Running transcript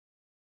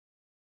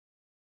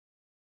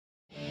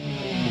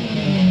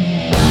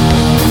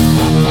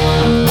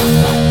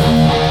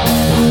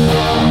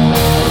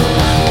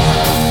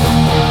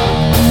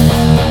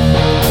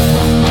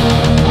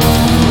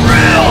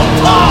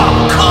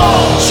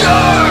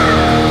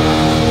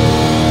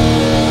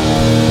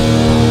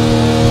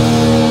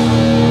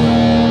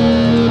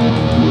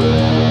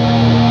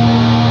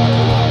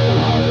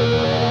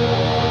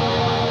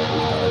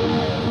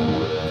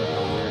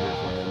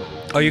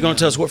Are you going to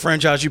tell us what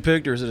franchise you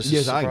picked, or is it a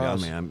Yes, surprise?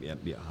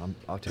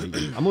 I'll tell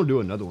you. I'm going to do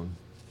another one.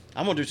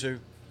 I'm going to do two.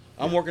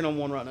 I'm working on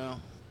one right now,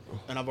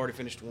 and I've already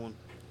finished one.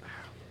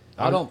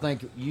 I don't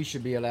think you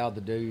should be allowed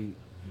to do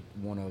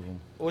one of them.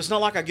 Well, it's not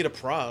like I get a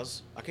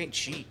prize. I can't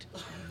cheat.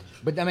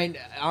 But, I mean,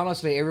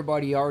 honestly,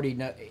 everybody already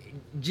know.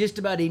 Just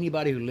about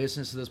anybody who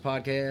listens to this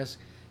podcast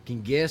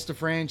can guess the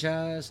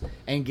franchise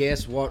and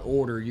guess what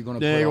order you're going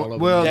to put all of them.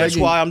 well, That's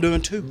why I'm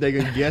doing two. They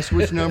can guess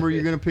which number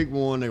you're going to pick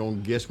one. They're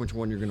going to guess which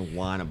one you're going to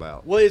whine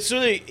about. Well, it's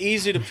really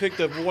easy to pick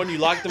the one you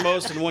like the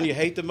most and the one you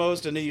hate the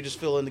most, and then you just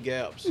fill in the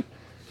gaps.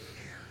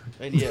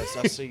 And yes,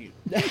 I see you.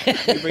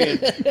 You're being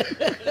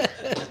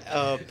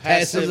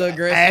passive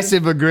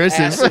aggressive.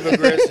 Passive-aggressive.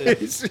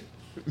 aggressive.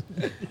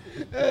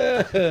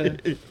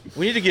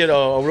 We need to get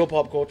a real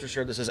pop culture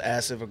shirt that says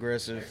passive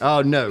aggressive.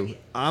 Oh, no.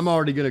 I'm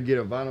already going to get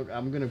a vinyl.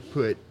 I'm going to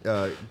put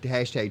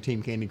hashtag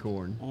Team Candy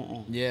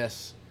Corn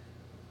Yes.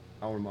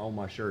 on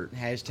my shirt.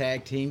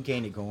 Hashtag Team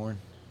Candy Corn.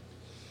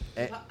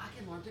 I can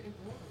learn to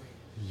incorporate.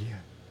 Yeah.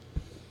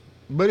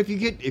 But if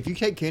you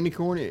take candy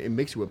corn and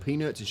mix it with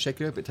peanuts and shake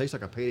it up, it tastes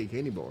like a payday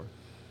candy bar.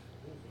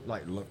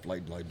 Like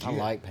I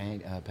like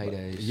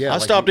paydays. Yeah. I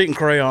like stopped eating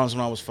crayons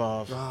when I was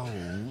 5. Oh,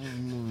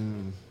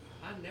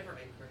 I've never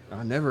ate crayon.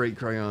 I never ate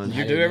crayons.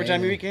 You do every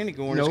time you eat candy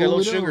corn. It's got a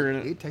little sugar in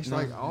it. It tastes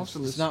like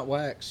awesome. It's not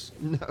wax.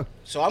 No.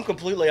 So I'm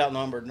completely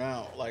outnumbered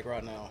now, like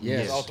right now.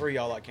 Yes. All three of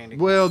y'all like candy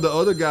corn. Well, the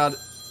other guy.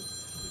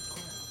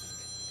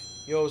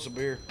 You owe us a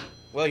beer.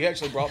 Well, you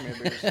actually brought me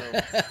a beer, so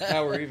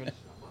now we're even.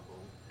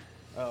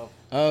 Oh,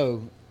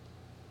 Oh,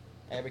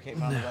 Abby can't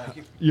find the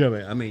vacuum. Yeah,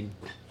 man. I mean,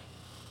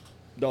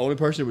 the only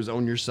person that was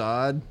on your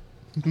side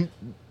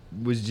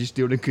was just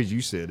doing it because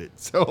you said it.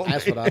 So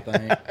that's what I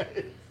think.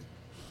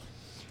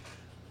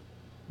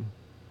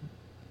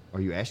 Are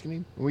you asking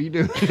him? What are you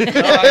doing? No,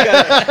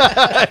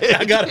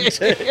 I got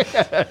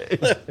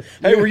to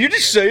Hey, were you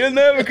just saying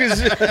that because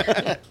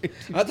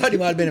I thought he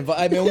might have been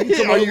invited. I mean, you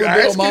come Are over you and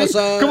be on my asking?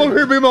 side. Come over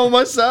here, be on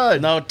my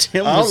side. no,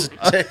 Tim was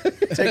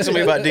texting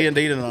me about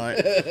D&D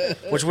tonight,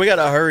 which we got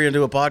to hurry and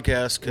do a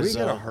podcast We because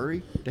ain't gotta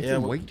hurry. They yeah,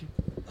 can we- wait.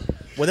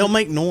 well, they'll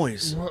make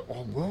noise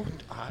Well,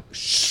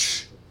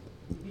 shh.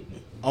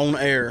 on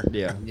air.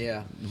 Yeah.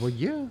 Yeah. Well,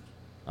 yeah.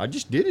 I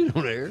just did it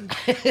on air.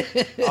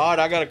 All right,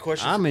 I got a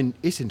question.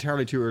 It's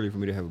entirely too early for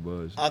me to have a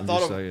buzz. I I'm thought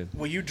just of, saying.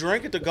 well, you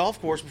drank at the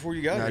golf course before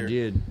you got I here.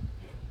 did.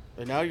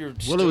 And now you're Well,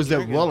 still it was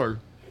drinking. that Weller.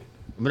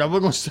 I mean, I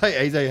wasn't gonna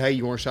say, hey,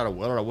 you want a shot of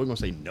Weller? I wasn't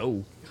gonna say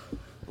no.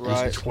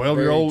 Right. It's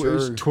 12-year-old. Very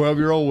It's true.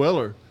 12-year-old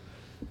Weller.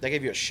 They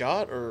gave you a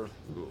shot or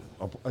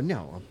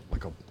No,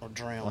 like a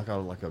drown?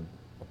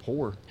 a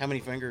pour. How many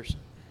fingers?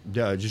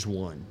 Just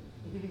one.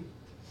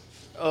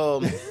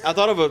 I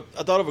thought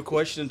of a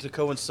question to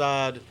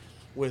coincide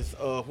with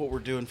what we're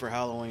doing for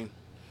Halloween,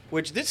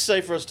 which this is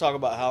safe for us to talk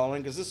about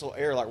Halloween because this will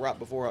air like right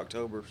before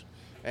October,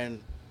 and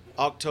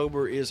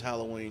October is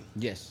Halloween.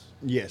 Yes.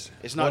 Yes.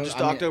 It's not Well, just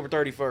I mean, October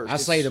 31st. I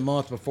say the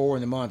month before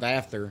and the month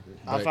after.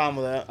 I'm but- fine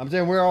with that. I'm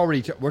saying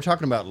we're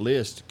talking about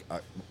lists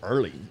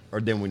early or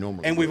than we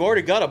normally. And would. we've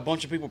already got a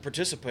bunch of people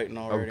participating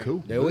Oh, already. cool.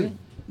 Do we?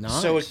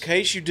 Nice. So in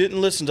case you didn't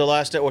listen to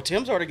last episode, well,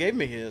 Tim's already gave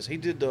me his. He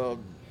did the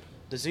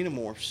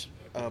xenomorphs,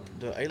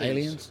 the aliens.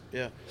 Aliens?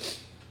 Yeah.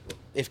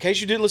 In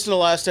case you didn't listen to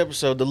last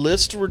episode, the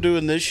list we're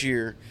doing this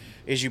year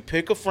is you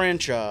pick a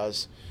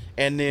franchise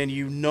and then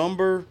you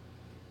number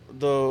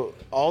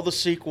all the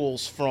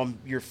sequels from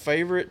your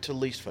favorite to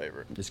least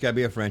favorite. It's got to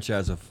be a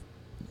franchise of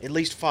At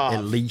least 5.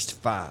 at least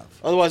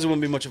 5. Otherwise, it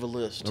wouldn't be much of a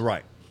list.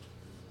 Right.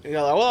 You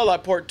know, like, well, I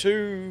like part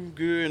 2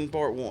 good and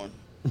part 1.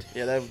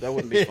 Yeah, that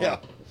wouldn't be fun. Yeah.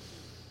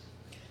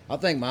 I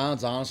think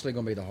mine's honestly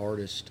going to be the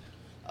hardest.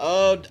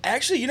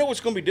 Actually, you know what's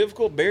going to be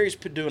difficult? Barry's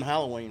doing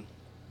Halloween.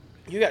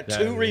 You got That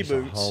 2 is a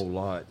reboots whole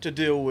lot. to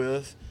deal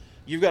with.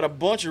 You've got a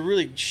bunch of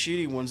really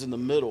shitty ones in the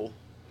middle.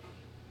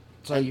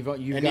 So you've got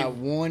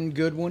and one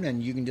good one,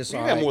 and you can You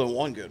decide. got more than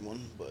one good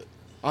one, but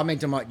I mean,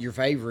 talking about your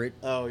favorite.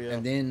 Oh, yeah.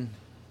 And then,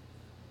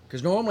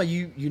 because normally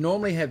you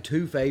normally have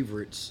 2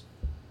 favorites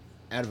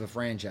out of a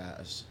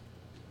franchise.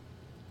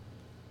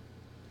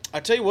 I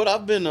tell you what,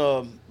 I've been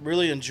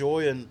really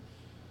enjoying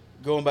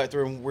going back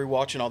through and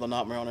rewatching all the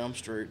Nightmare on Elm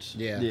Streets.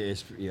 Yeah.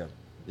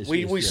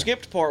 We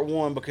skipped part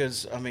 1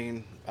 because I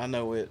mean I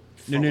know it.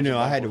 No.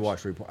 I had to backwards.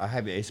 watch report. I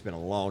haven't. It's been a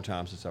long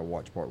time since I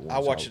watched part 1. I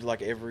watch it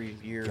like every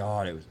year.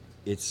 God,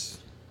 it's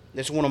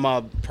It's one of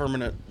my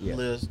permanent Yeah.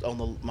 list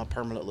on my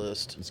permanent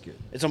list. it's good.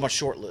 It's on my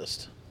short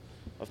list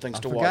of things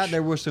I to forgot watch.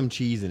 there was some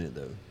cheese in it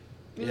though.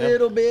 A Yeah.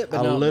 little bit,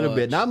 but A not little much.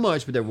 bit, not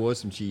much, but there was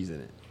some cheese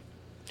in it.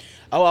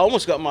 Oh, I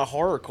almost got my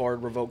horror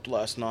card revoked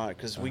last night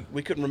because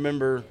we couldn't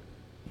remember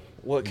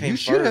what came You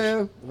first. should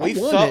have. I We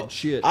won thought that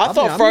shit. I I mean,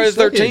 thought I'm Friday just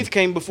the 13th saying.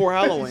 came before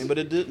Halloween, but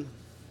it didn't.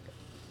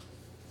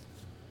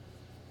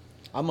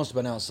 I must have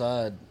been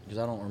outside because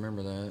I don't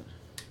remember that.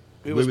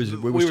 We We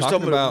was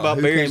talking about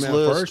who Barry's came out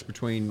list. first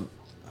between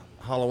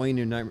Halloween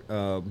and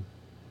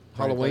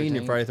Halloween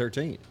and 13th. Friday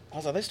 13th. I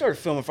was like, they started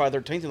filming Friday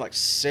the 13th in like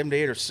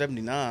 78 or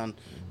 79,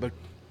 but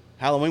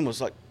Halloween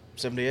was like It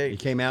 78.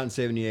 came out in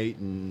 78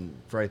 and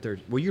Friday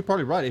 13th. Well, you're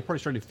probably right. They probably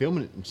started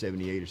filming it in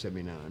 78 or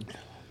 79.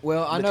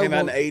 Well, I that know came out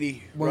in when-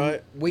 '80, when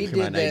right? we Came out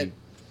did in that 80.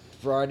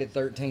 Friday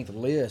 13th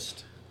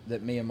list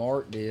that me and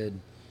Mark did.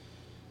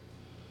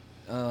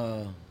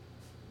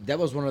 That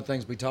was one of the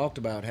things we talked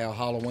about, how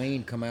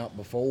Halloween come out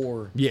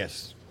before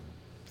Yes.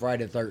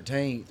 Friday the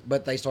 13th,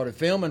 but they started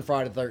filming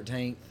Friday the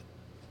 13th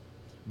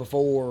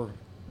before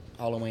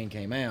Halloween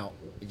came out.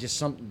 It just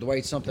the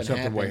way something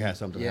happened. Way had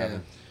something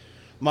happen.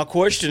 My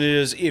question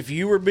is, if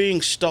you were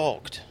being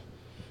stalked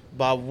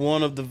by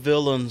one of the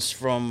villains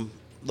from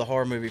the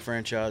horror movie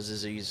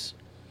franchises,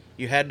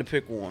 you had to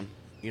pick one.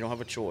 You don't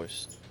have a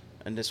choice,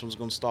 and this one's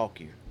going to stalk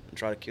you and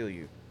try to kill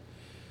you.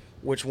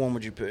 Which one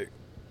would you pick?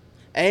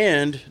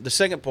 And the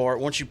second part,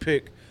 once you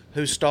pick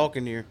who's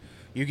stalking you,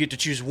 you get to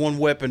choose one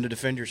weapon to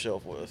defend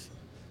yourself with.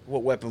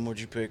 What weapon would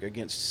you pick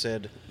against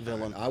said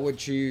villain? I would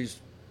choose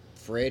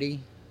Freddy,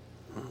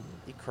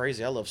 You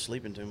crazy? I love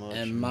sleeping too much.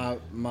 and my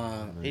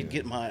He'd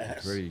get my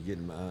ass. Freddy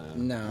getting my eye.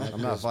 no,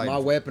 I'm not fighting. my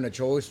weapon of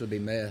choice would be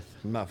meth.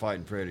 I'm not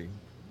fighting Freddy.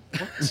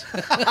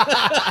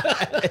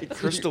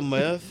 Crystal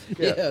meth.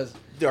 Yeah. Yes,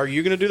 Are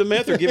you going to do the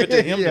meth or give it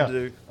to him Yeah.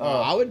 to do?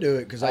 I would do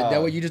it because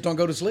that way you just don't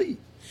go to sleep.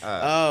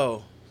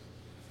 Oh.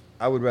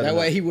 I would rather. That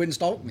way not- he wouldn't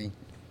stalk me.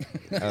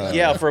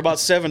 Yeah, for about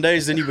 7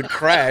 days, then you would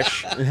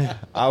crash.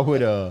 I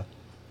would. I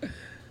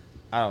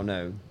don't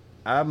know.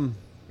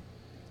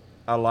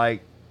 I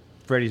like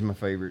Freddy's my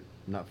favorite.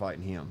 I'm not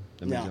fighting him.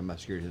 That means No. I'm not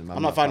scared of him.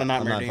 I'm not fighting a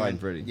nightmare I'm not demon. fighting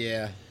Freddy.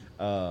 Yeah,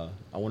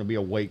 I want to be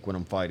awake when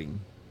I'm fighting,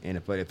 and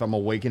if I'm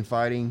awake and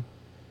fighting,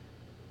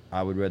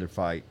 I would rather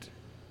fight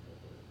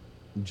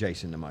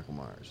Jason than Michael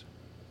Myers.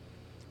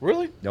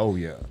 Really? Oh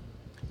yeah.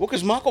 Well,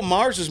 because Michael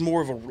Myers is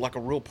more of a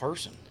real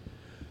person.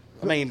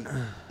 I mean,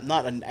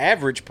 not an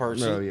average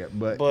person. No, yeah,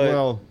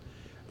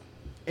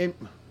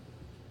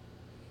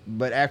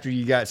 but after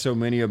you got so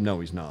many of them, no,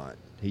 he's not.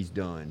 He's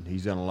done.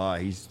 He's done a lot.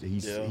 He's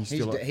Yeah.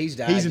 still he's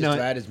died just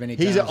about as many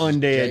He's an times as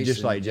undead, Jason.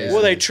 just like Yeah. Jason.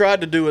 Well, they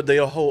tried to do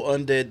the whole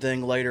undead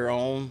thing later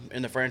on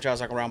in the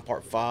franchise, like around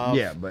part 5.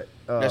 Yeah, but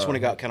That's when it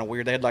got kind of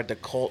weird. They had like the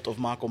cult of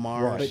Michael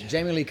Myers. But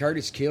Jamie Lee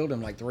Curtis killed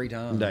him like 3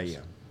 times. yeah.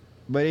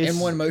 But it's, In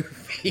one movie.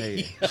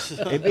 Hey,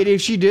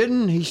 if she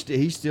didn't,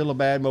 he's still a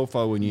bad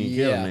mofo when you ain't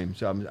Yeah. killing him.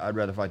 So I'd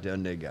rather fight the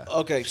undead guy.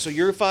 Okay, so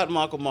you're fighting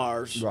Michael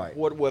Myers. Right.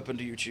 What weapon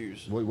do you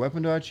choose? What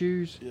weapon do I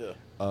choose? Yeah.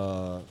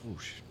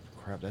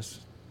 Crap. That's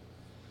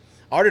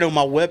I already know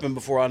my weapon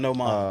before I know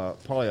my.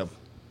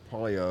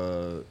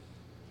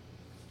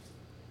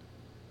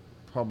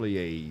 probably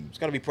a. It's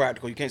got to be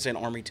practical. You can't say an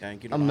army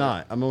tank. You know I'm how-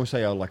 not. I'm gonna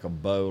say like a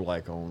bow,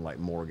 like on like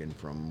Morgan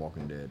from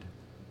Walking Dead.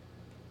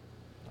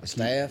 A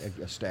staff?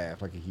 A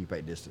staff, like a keep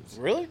at distance.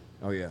 Really?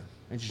 Oh yeah,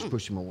 and just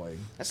push him away.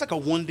 That's like a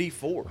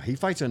 1d4. He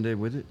fights undead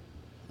with it.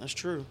 That's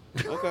true.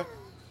 Okay.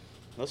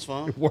 That's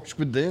fine. It works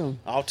with them.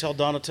 I'll tell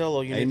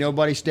Donatello. You Ain't need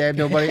nobody stabbed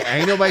nobody.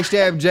 Ain't nobody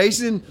stabbed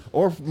Jason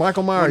or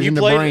Michael Myers you in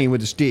the played- brain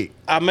with a stick.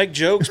 I make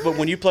jokes, but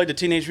when you played the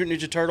Teenage Mutant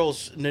Ninja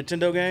Turtles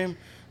Nintendo game,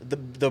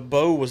 the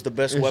bow was the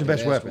best It's the weapon.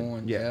 best Best weapon.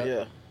 one, Yeah. yeah.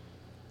 Yeah.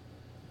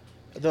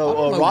 I Though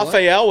don't know what-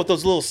 Raphael with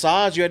those little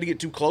sides, you had to get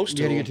too close to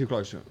You had to him. get too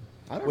close to him.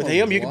 I don't With know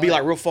him, you could be why.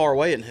 like real far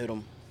away and hit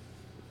him.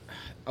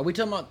 Are we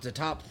talking about the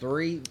top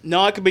 3?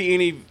 No, it could be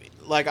any.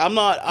 Like I'm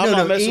not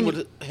No, messing any-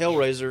 with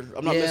Hellraiser.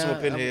 I'm not messing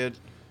with Yeah, Pinhead.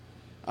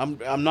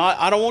 I'm not.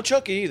 I don't want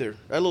Chucky either.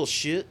 That little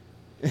shit.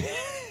 I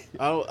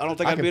don't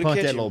think I I'd be can able punt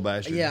to that catch little him.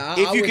 bastard. Yeah,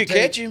 If I you would could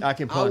take- catch him, I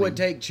can I punt would him.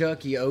 take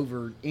Chucky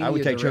over any I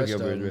would of take the Chucky rest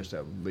over of the them. rest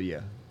of them. But yeah.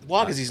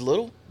 why? Because he's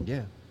little.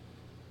 Yeah.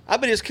 I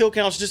bet his kill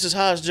count's just as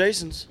high as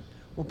Jason's.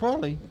 Well,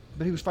 probably.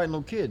 But he was fighting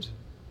little kids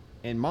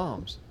and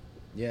moms.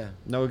 Yeah.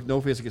 No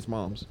offense against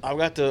moms. I've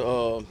got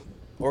the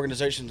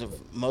organizations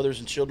of mothers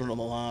and children on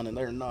the line, and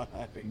they're not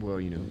happy. Well,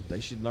 they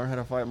should learn how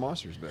to fight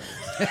monsters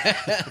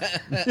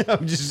better.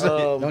 I'm just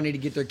saying. Don't need to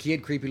get their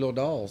kid creepy little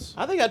dolls.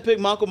 I think I'd pick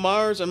Michael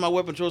Myers, and my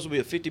weapon choice would be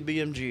a 50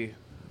 BMG.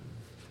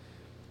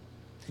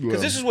 Because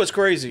Well, this is what's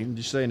crazy. I'm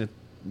just saying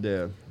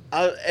that.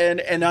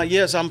 Yeah.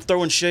 Yes, I'm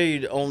throwing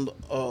shade on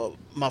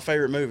my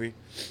favorite movie,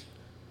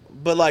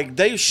 but like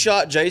they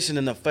shot Jason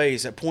in the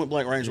face at point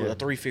blank range with Yeah. a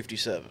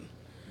 357.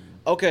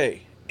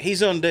 Okay,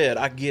 he's undead.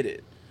 I get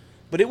it,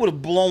 but it would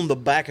have blown the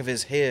back of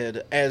his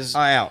head as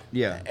Out.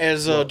 Yeah.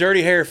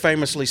 Dirty Hair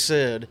famously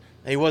said.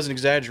 He wasn't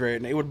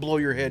exaggerating. It would blow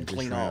your head Just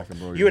clean right, I off. can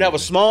blow your You would have a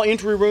head. small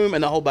entry room,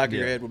 and the whole back of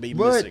your Yeah. head would be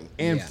But missing.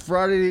 in Yeah.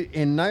 Friday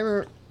in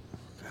Nightmare,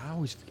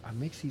 I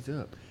mix these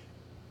up.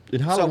 In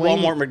So Halloween,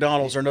 Walmart,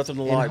 McDonald's are nothing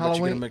to in like, but you get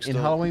Halloween, them mixed in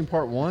up. Halloween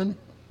Part 1,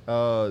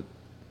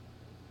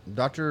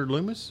 Dr.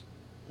 Loomis,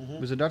 Mm-hmm.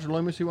 was it Dr.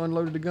 Loomis who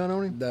unloaded the gun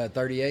on him? The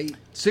 38.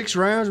 6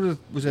 rounds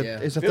was a Yeah.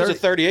 it's a If it was a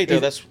 38 though,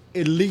 it's that's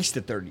at least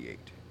a 38.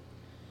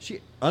 She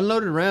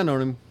unloaded a round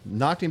on him,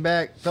 knocked him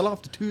back, fell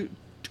off the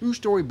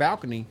two-story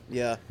balcony,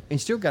 yeah.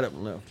 and still got up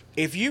and left.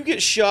 If you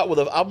get shot with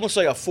I'm gonna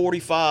say a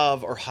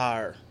 45 or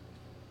higher,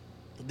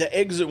 the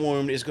exit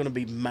wound is gonna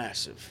be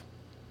massive.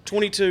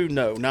 22,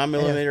 no.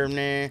 9mm,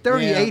 nah.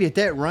 38 at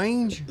that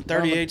range.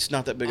 38's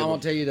not that big I'm of a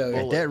gonna tell you though,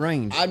 At that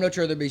range. I'd much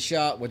rather be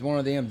shot with one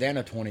of them than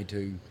a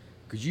 22.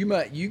 Because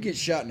you get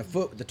shot in the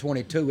foot with the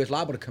 22, it's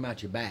liable to come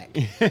out your back.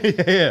 yeah. It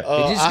just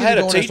I gets had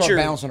a going and start teacher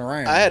bouncing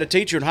around. I had a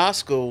teacher in high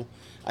school.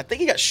 I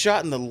think he got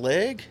shot in the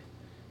leg,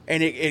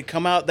 and it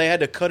come out. They had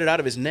to cut it out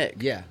of his neck.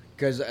 Yeah,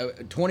 because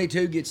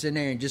 22 gets in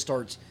there and just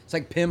starts. It's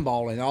like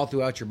pinballing all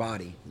throughout your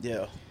body,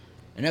 Yeah.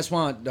 and that's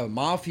why the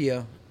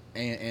mafia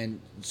and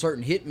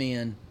certain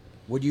hitmen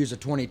would use a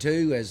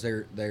 22 as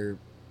their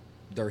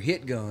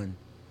hit gun.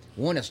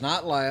 One, it's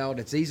not loud,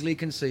 it's easily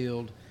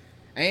concealed,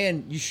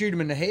 and you shoot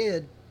him in the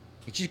head,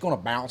 it's just going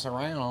to bounce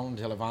around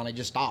until it finally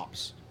just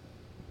stops.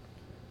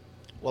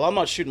 Well, I'm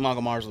not shooting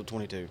Michael Myers with a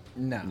 22.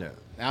 No,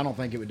 I don't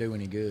think it would do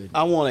any good.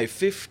 I want a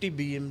 50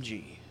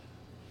 BMG.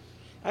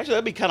 Actually,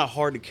 that'd be kind of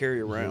hard to carry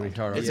around.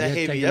 retarded. It's Yeah, a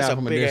take heavy. it That's out a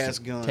from a big distance.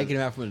 ass gun. Taking it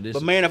out from a distance.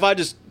 But man, if I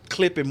just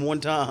clip him one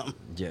time,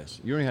 Yes,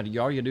 you don't have to.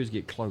 All you gotta do is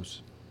get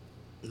close.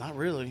 not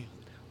really.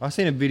 I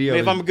seen a video. I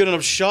mean, if I'm a good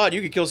enough shot,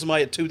 you could kill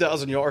somebody at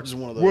 2,000 yards in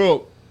one of those.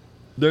 well,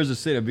 there's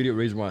a video.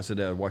 Reason why I said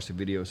that, I watched a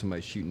video of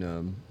somebody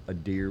shooting a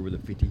deer with a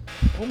 50.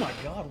 Oh my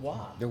God,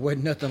 why? There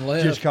wasn't nothing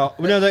left. Just caught.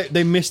 Well, no,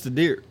 they missed the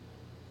deer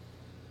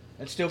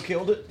It still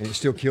killed it. and it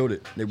still killed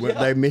it.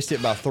 They missed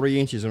it by 3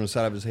 inches on the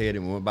side of his head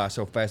and went by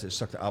so fast it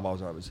sucked the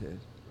eyeballs out of his head.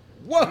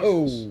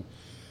 Whoa!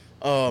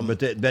 But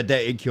that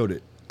it killed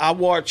it. I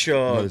watch.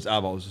 But his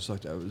eyeballs just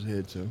sucked out of his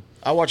head. So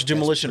I watch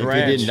Demolition if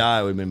Ranch. he didn't die,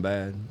 it would have been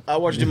bad. I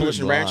watch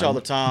Demolition Ranch Blind. all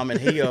the time, and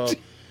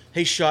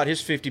he shot his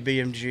 50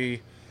 BMG,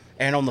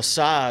 and on the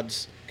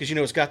sides, because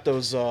it's got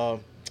those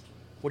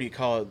what do you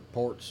call it?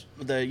 Ports,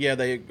 They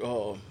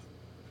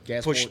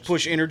gas push ports.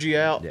 push energy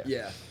out. Yeah.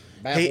 Yeah,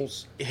 He,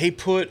 baffles. he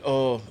put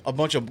a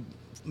bunch of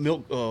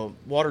milk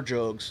water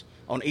jugs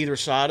on either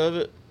side of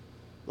it,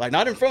 like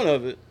not in front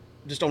of it,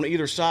 just on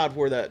either side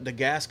where the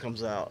gas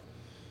comes out,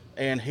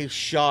 and he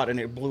shot and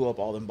it blew up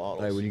all them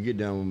bottles. Hey, when you get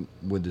done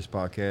with this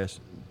podcast,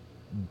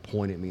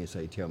 point at me and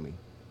say, "Tell me,"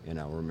 and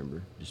I'll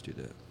remember. Just do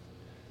that.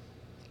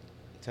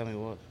 Tell me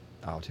what?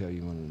 I'll tell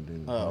you when I'm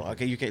doing. the Oh, podcast.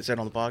 okay. You can't say it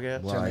on the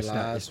podcast. Tell me it's not.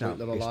 lies, It's sweet not.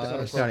 little It's not,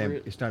 lies. it's not.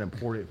 Appropriate. It's not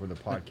important for the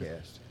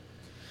podcast.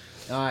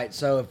 All right,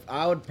 so if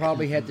I would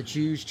probably have to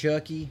choose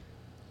Chucky.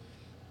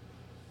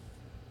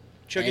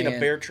 Chucky in a And-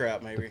 bear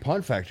trap, maybe.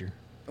 Pun factor.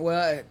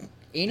 Well,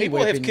 any People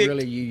have weapon kicked-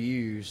 really you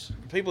use.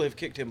 People have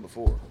kicked him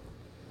before.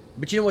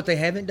 But you know what they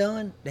haven't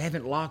done? They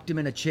haven't locked him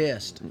in a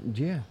chest.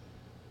 Yeah.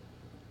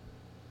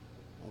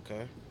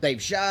 Okay.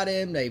 They've shot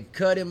him. They've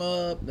cut him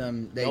up.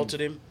 They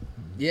Melted him.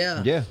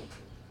 Yeah. Yeah.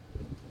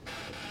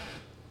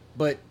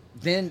 But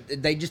then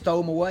they just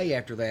throw him away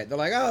after that. They're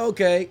like, oh,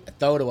 okay,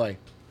 throw it away.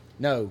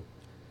 No.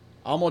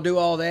 I'm going to do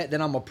all that,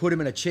 then I'm going to put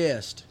him in a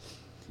chest.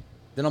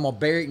 Then I'm going to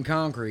bury it in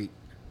concrete.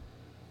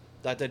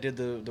 Like they did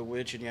the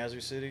witch in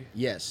Yazoo City.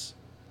 Yes.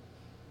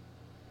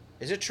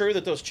 Is it true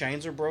that those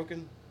chains are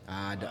broken?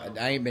 I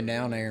ain't been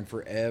down there in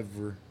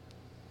forever.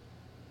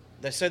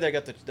 They say they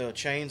got the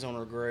chains on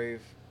her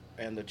grave,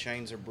 and the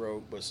chains are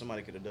broke, but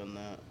somebody could have done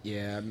that.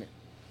 Yeah. I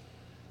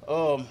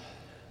mean,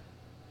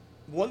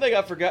 One thing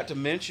I forgot to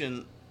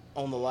mention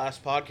on the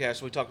last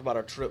podcast, we talked about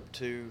our trip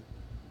to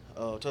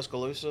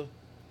Tuscaloosa.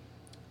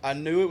 I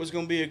knew it was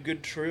going to be a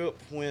good trip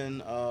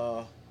when,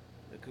 of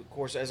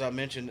course, as I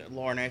mentioned,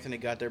 Laura and Anthony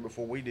got there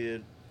before we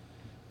did.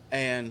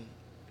 And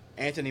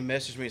Anthony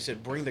messaged me and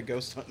said, bring the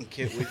ghost hunting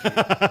kit with you.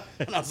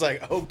 And I was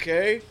like,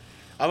 okay.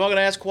 I'm not going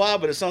to ask why,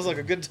 but it sounds like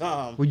a good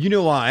time. Well, you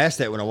know why I asked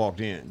that when I walked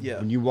in. Yeah.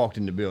 When you walked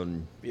in the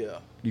building, Yeah.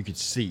 you could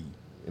see.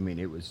 I mean,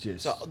 it was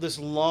just. So this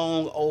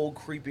long, old,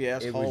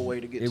 creepy-ass hallway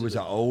to get to. It was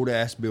an old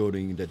ass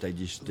building that they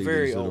just threw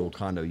Very these little old.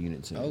 condo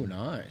units in. oh,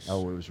 nice.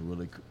 Oh, it was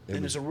really.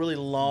 And it's a really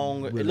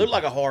long. It really- looked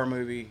like a horror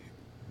movie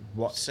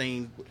What-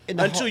 scene In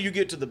the until ho- you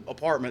get to the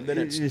apartment. Then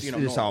it's it's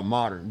normal. all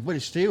modern, but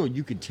it's still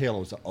you could tell it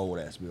was an old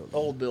ass building.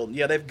 Old building.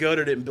 Yeah, they've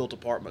gutted it and built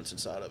apartments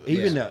inside of it.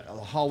 Even Yeah. the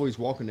hallways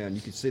walking down,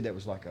 you could see that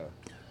was like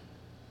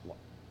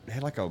it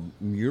had like a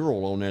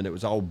mural on there that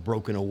was all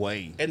broken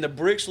away. And the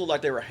bricks looked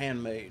like they were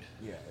handmade.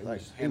 Yeah, it Like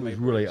was handmade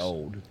really bricks.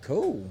 old.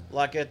 Cool.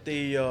 Like at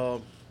the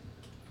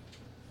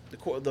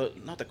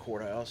not the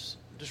courthouse,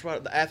 just right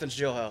at the Athens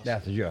jailhouse.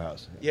 That's your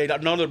house. Yeah,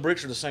 none of the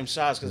bricks are the same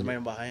size because they're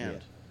made by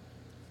hand.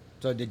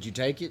 So did you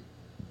take it?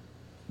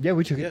 Yeah,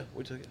 we took Yeah, it.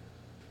 we took it.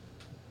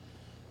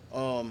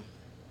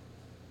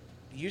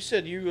 You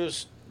said you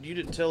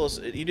didn't tell us,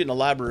 you didn't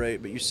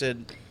elaborate, but you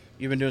said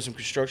you've been doing some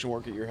construction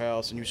work at your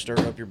house and you stirred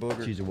up your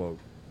booger. She's awoke.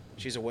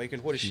 She's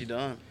awakened. What has she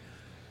done?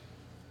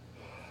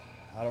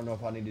 I don't know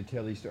if I need to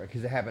tell these stories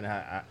because it happened.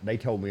 They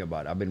told me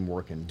about it. I've been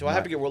working. Do I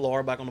have to get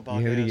Laura back on the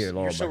podcast? You have to get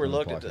Laura You're so back on the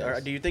reluctant.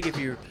 podcast. Do you think if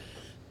you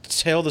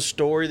tell the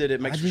story that it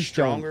makes her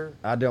stronger?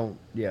 I don't.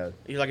 Yeah,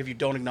 You like if you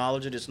don't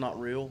acknowledge it, it's not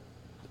real.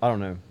 I don't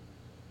know.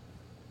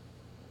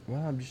 Well,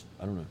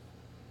 I don't know.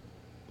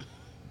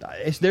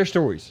 It's their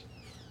stories,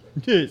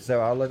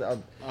 so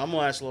I'm gonna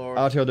ask Laura.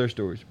 I'll tell their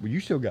stories. Well, you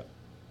still got.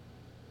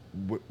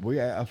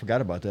 I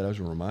forgot about that. I was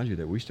gonna remind you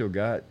that we still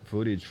got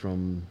footage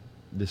from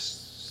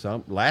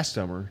last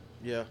summer.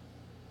 Yeah,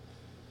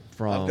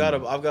 From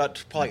I've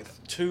got probably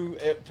 2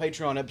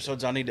 Patreon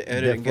episodes I need to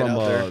edit and get from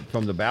out there.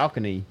 from the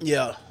balcony.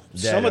 Yeah,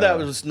 some of that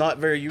was not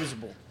very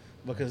usable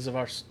because of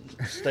our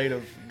state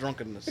of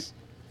drunkenness.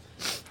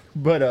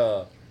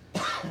 But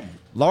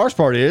Laura's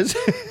part is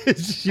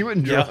she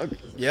wasn't Yeah, drunk.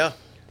 yeah.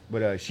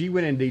 But she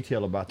went in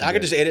detail about. I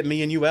could just edit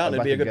me and you out, and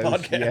it'd about be a the good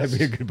ghost. podcast. Yeah, it'd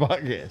be a good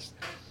podcast.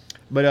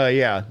 But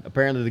yeah,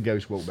 apparently the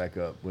ghost woke back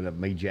up with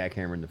me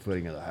jackhammering the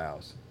footing of the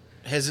house.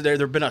 Has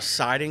there been a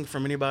sighting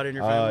from anybody in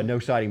your family? No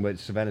sighting, but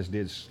Savannah's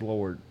did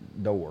slower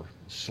door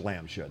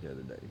slammed shut the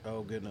other day,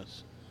 Oh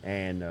goodness.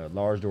 and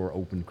Laura's door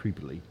opened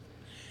creepily.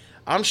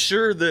 I'm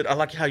sure that I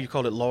like how you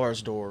called it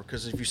Laura's door,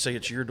 because if you say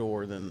it's your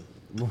door, then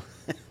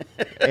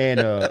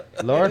And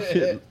Laura,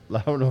 I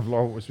don't know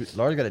if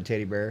Laura's got a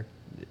teddy bear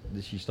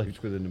that she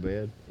sleeps with in the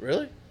bed.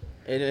 really,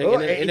 and, Oh,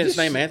 and, and it his just-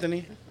 name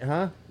Anthony.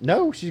 Huh?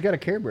 No, she's got a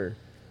Care Bear.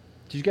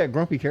 She's got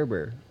Grumpy Care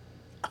Bear.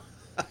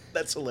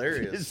 That's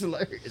hilarious. It's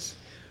hilarious.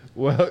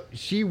 Well,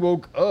 she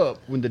woke up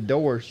when the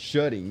door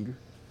shutting.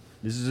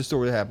 This is the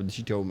story that happened.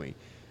 She told me.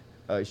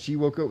 She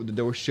woke up with the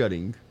door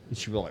shutting, and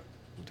she was like,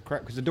 "What the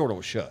crap?" Because the door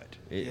don't shut.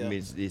 I Yeah.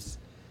 mean,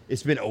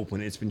 it's been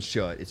open, it's been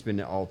shut, it's been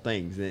all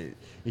things. And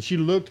she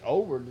looked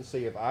over to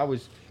see if I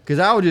was, because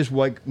I would just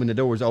wake when the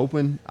door was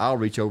open. I'll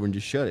reach over and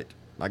just shut it.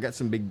 I got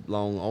some big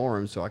long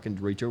arms, so I can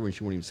reach over and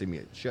she won't even see me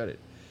shut it.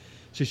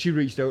 So she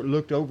reached out,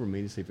 looked over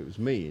me to see if it was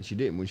me, and she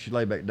didn't. When she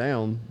lay back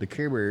down, the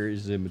Care Bear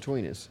is in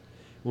between us.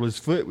 Well, his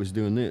foot was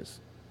doing this.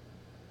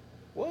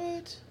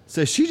 What?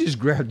 So she just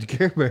grabbed the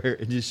Care Bear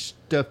and just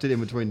stuffed it in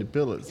between the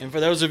pillows. And for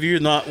those of you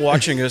not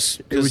watching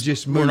us, It was 'cause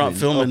just we're not moving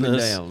filming up and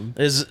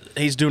this. down.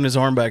 He's doing his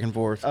arm back and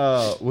forth.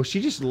 Well,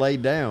 she just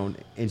laid down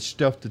and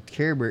stuffed the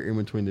Care Bear in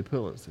between the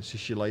pillows. So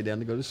she laid down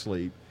to go to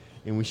sleep,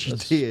 and when she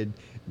did,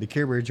 the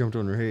Care Bear jumped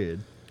on her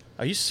head.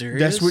 Are you serious?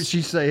 That's what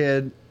she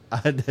said.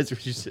 That's what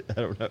she said. I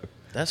don't know,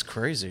 That's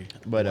crazy.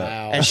 but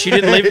Wow. And she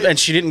didn't leave. And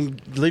she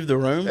didn't leave the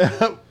room.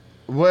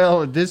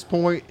 well, at this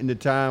point in the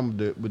time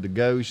with the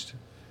ghost,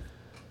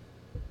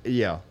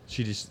 yeah,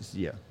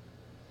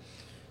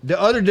 The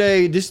other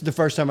day, this is the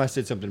first time I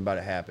said something about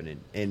it happening,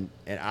 and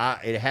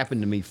it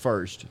happened to me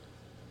first.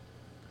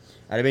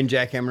 I'd have been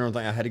jackhammering and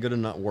everything. I had to go to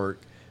not work,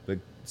 but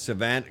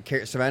Savannah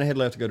had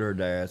left to go to her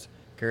dad's.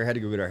 Kara had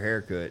to go get her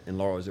hair cut, and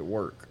Laura was at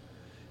work.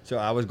 So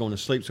I was going to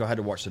sleep, so I had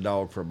to watch the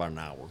dog for about an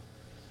hour.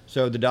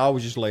 So the dog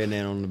was just laying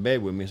down on the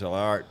bed with me. So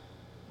all right,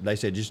 they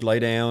said just lay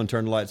down,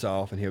 turn the lights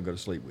off, and he'll go to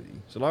sleep with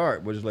you. So all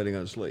right, we'll just let him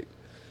go to sleep.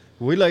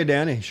 We lay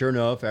down, and sure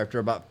enough, after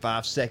about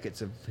 5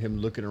 seconds of him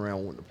looking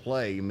around wanting to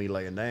play and me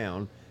laying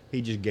down,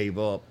 he just gave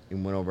up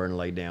and went over and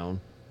laid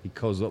down. He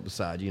cozy up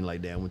beside you and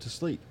laid down, went to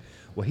sleep.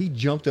 Well, he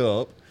jumped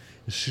up,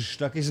 and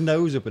stuck his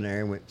nose up in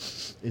there and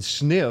went and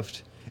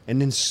sniffed, and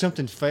then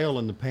something fell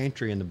in the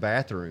pantry in the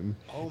bathroom.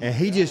 Oh, my and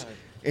he just, God.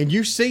 and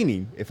you've seen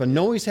him. If a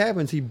noise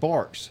happens, he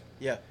barks.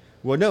 Yeah.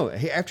 Well, no,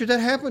 after that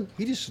happened,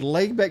 he just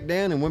laid back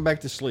down and went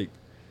back to sleep.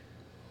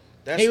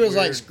 That's He was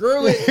like, weird.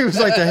 "Screw it." He was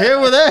like, the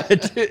hell with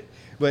that.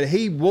 But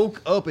he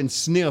woke up and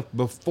sniffed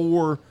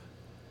before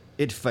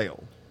it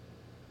fell.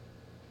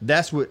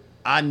 That's what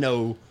I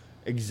know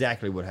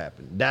exactly what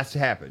happened. That's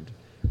happened.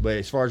 But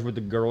as far as what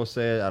the girl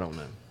said, I don't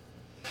know.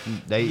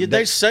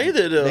 They say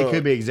that they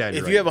could be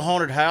exaggerating. If you have a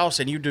haunted house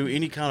and you do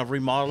any kind of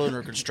remodeling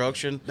or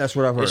construction, That's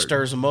what I've heard. It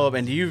stirs them up,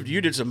 and you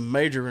did some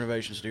major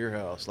renovations to your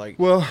house. Like,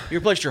 Well- you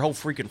replaced your whole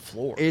freaking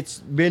floor. It's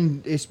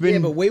been Yeah,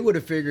 but we would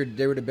have figured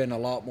there would have been a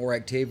lot more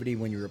activity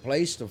when you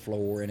replaced the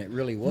floor, and it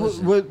really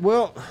wasn't.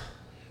 well,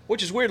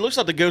 Which is weird. It looks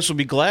like the ghost will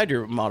be glad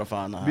you're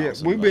modifying the house. yeah,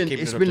 and, we've been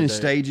keeping it's it up been to in date.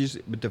 stages,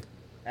 but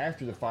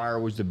after the fire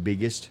was the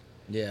biggest.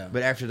 Yeah.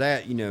 But after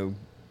that,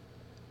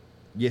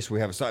 yes, we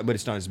have a site, but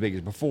it's not as big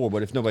as before.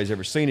 But if nobody's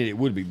ever seen it, it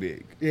would be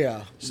big.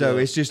 Yeah. So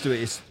Yeah. it's just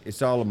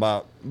it's all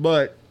about.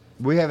 But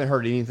we haven't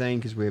heard anything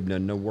because we have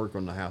done no work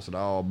on the house at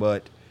all.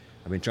 But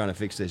I've been trying to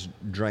fix this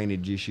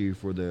drainage issue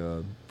for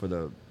the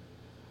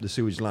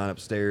sewage line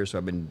upstairs. So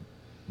I've been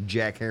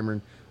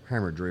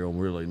hammer drill,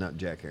 really not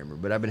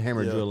jackhammer, but I've been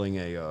hammer Yeah. drilling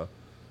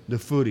the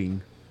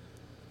footing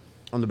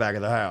on the back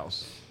of the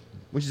house,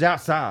 which is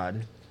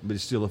outside. But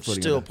it's still a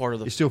footing. Still of the, part of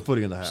the- It's still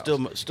footing of the house. Still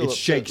it upsetting.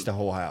 shakes the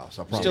whole house.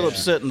 I promise. Still you.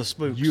 upsetting the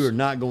spooks. You are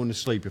not going to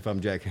sleep if I'm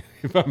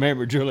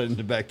hammer drilling in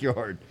the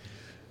backyard.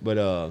 But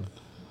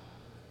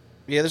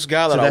Yeah, this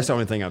guy that so I that's the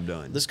only thing I've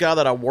done. this guy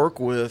that I work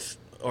with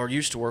or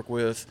used to work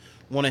with,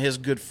 one of his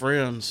good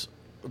friends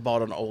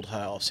bought an old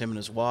house, him and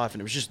his wife,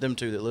 and it was just them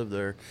two that lived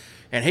there.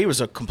 And he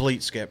was a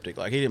complete skeptic.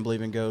 Like, he didn't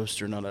believe in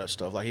ghosts or none of that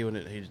stuff. Like, he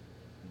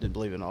didn't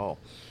believe in it all.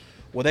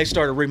 Well, they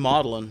started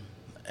remodeling,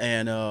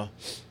 and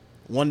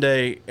one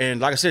day, and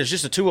like I said, it's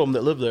just the two of them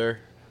that live there.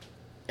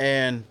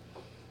 And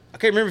I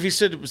can't remember if he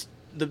said it was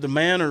the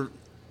man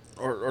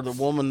or the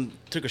woman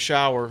took a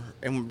shower,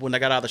 and when they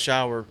got out of the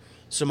shower,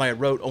 somebody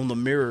wrote on the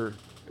mirror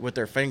with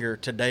their finger,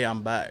 "Today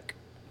I'm back."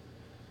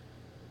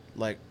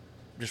 Like,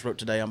 just wrote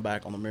 "Today I'm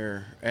back" on the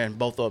mirror, and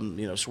both of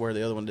them, swear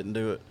the other one didn't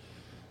do it.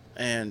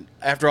 And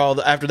after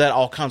that,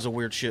 all kinds of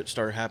weird shit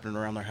started happening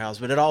around their house.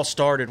 But it all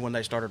started when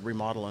they started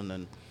remodeling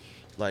and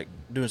like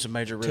doing some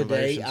major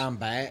renovations. Today I'm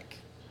back.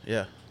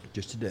 Yeah,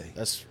 Just today.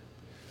 that's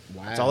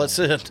Wow. all it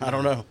said. I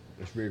don't know.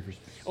 That's very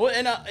Well,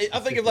 and I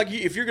think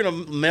if you're gonna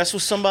mess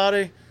with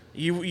somebody,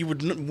 you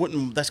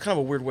wouldn't. That's kind of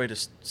a weird way to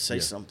say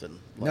Yeah. something.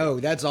 Like, No,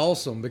 that's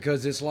awesome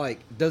because it's like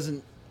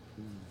doesn't.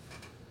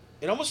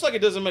 it almost like it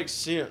doesn't make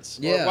sense.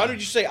 Or Yeah. why did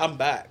you say I'm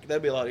back?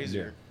 That'd be a lot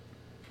easier.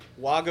 Yeah.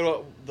 Why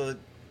go the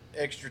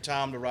extra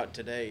time to write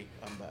 "Today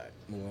I'm back"?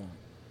 Well,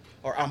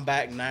 or I'm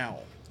back now.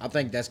 I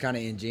think that's kind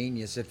of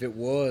ingenious. If it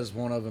was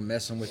one of them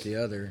messing with the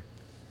other,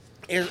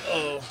 And,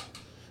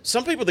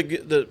 some people that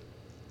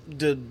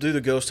do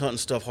the ghost hunting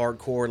stuff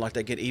hardcore, like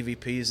they get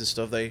EVPs and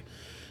stuff, they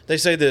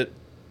say that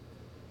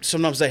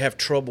sometimes they have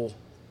trouble,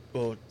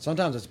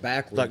 sometimes it's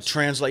backwards. like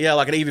translate. Yeah,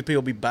 like an EVP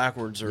will be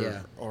backwards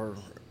Yeah. or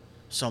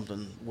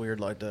something weird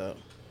like that.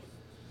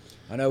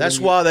 I know That's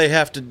when you- why they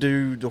have to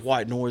do the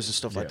white noise and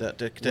stuff like that.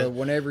 Well,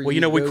 whenever well,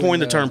 you we go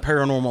coined the in, term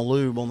paranormal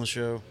lube on the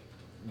show.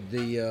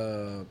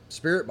 the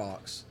spirit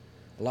box,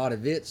 a lot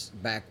of it's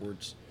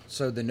backwards.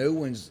 So the new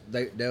ones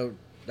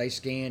they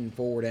scan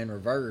forward and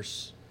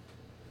reverse.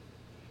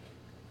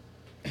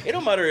 It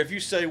don't matter if you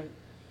say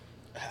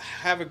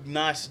 "have a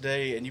nice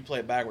day" and you play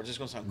it backwards; it's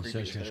gonna sound It creepy.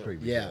 sounds as kinda hell.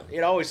 creepy. Yeah.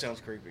 It always sounds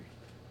creepy.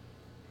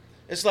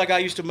 It's like I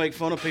used to make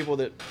fun of people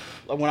that,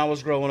 like when I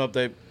was growing up,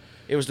 it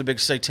was the big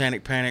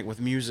satanic panic with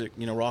music,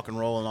 rock and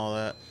roll and all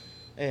that,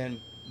 and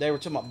they were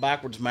talking about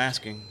backwards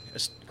masking.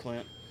 It's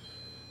Clint.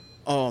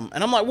 And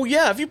I'm like, well,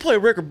 yeah, if you play a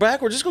record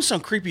backwards, it's gonna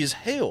sound creepy as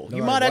hell. No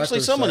You matter might what actually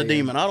they're summon a saying.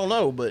 demon. I don't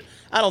know, but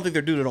I don't think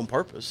they're doing it on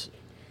purpose.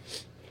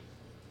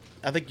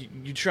 I think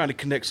you're trying to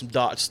connect some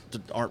dots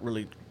that aren't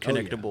really Oh, yeah.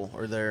 connectable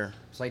or there.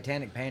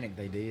 Satanic panic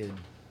they did.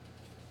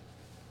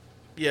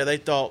 Yeah, they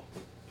thought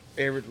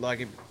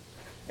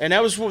and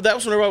that was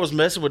whenever I was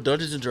messing with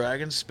Dungeons and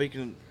Dragons.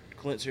 Speaking,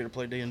 Clint's here to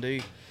play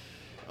D&D.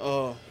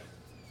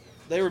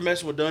 They were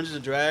messing with Dungeons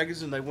and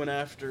Dragons, and they went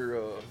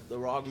after the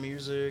rock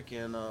music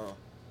and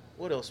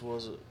what else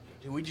was it?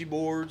 The Ouija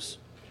boards.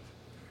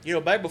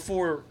 Back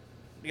before,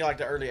 like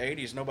the early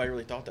 '80s, nobody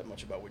really thought that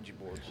much about Ouija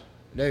boards.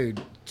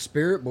 Dude,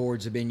 spirit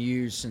boards have been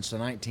used since the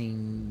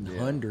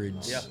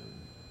 1900s. Yeah.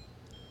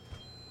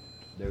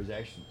 There was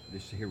actually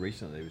this here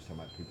recently. They was talking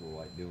about people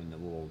like doing the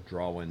little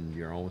drawing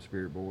your own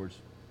spirit boards.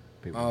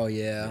 People, Oh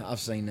yeah, I've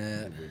seen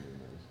that.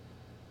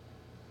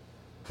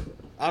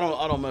 I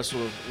don't mess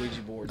with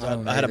Ouija boards. I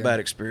don't I had a either. bad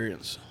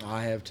experience.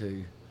 I have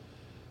too.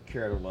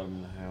 Kara don't let them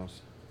in the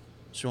house.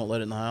 She won't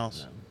let it in the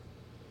house.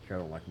 No.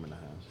 Kara don't like them in the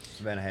house.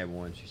 Savannah had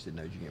one. She said,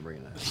 "No, you can't bring it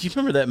in the house." You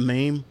remember that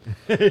meme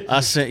I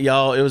sent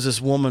y'all? It was this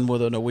woman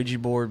with an Ouija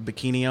board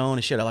bikini on,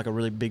 and she had like a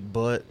really big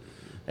butt.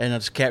 And I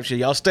just captured,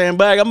 y'all stand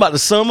back, I'm about to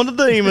summon a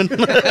demon.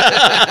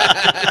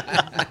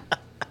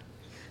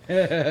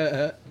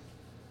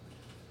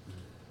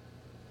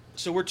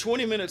 So we're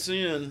 20 minutes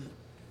in,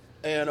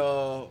 and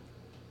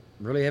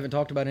Really haven't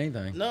talked about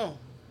anything. no,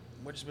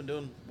 we've just been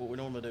doing what we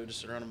normally do,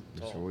 just sit around and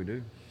That's talk. what we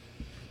do.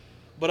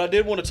 But I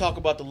did want to talk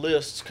about the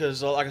lists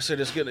because, like I said,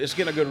 it's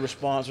getting a good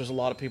response. There's a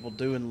lot of people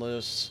doing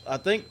lists. I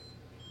think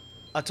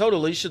I told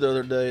Alicia the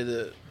other day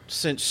that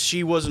since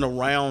she wasn't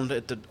around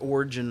at the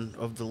origin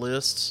of the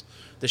lists,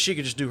 that she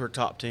could just do her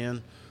top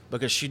 10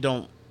 because she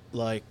don't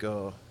like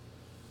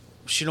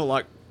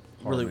Horror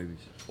really. movies.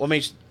 Well, I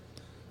mean,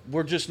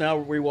 we're just now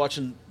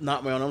rewatching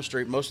Nightmare on Elm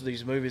Street. Most of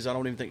these movies, I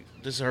don't even think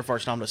this is her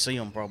first time to see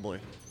them. Probably.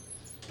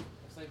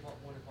 Say part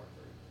 1 and part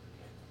 3.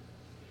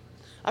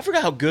 I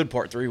forgot how good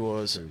Part 3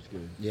 was. So it's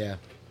good. Yeah.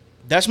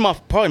 That's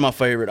probably my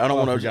favorite. I don't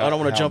Oh, I want to. forgot I don't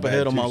want to how jump bad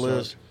ahead on 2 my sucked.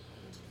 list.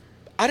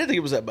 I didn't think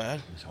it was that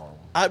bad. It's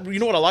horrible. You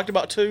know what I liked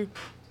about 2?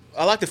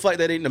 I like the fact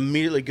they didn't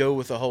immediately go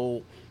with the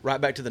whole right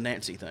back to the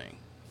Nancy thing.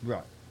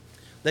 Right.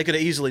 They could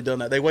have easily done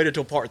that. They waited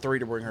till Part 3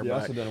 to bring her They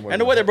back, also done away and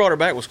the with way they that. brought her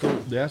back was cool.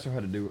 They also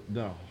had to do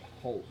a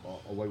whole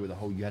away with the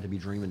whole. You had to be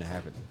dreaming to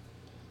happen.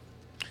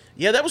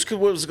 Yeah, that was what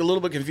was a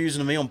little bit confusing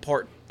to me on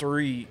Part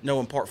 3. No,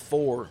 in Part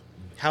 4,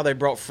 how they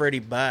brought Freddy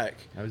back.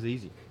 That was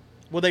easy.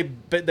 Well, they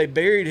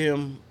buried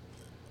him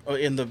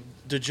in the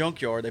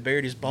junkyard. They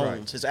buried his bones,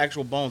 Right. his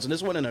actual bones, and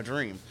this wasn't in a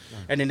dream.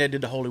 And then they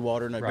did the holy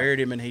water, and they Right. buried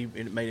him, and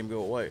it made him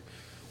go away.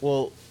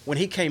 Well, when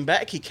he came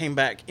back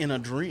in a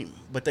dream,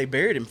 but they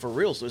buried him for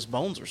real, so his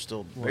bones are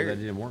still Well, buried. that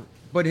didn't work.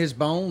 But his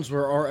bones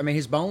were, I mean,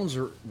 his bones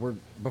were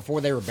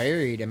before they were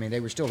buried. I mean, they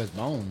were still his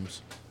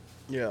bones.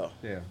 Yeah.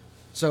 Yeah.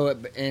 So,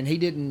 and he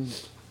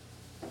didn't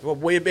Well,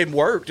 it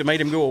worked. It made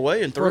him go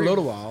away in 3. for a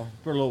little while.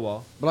 For a little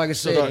while. But like I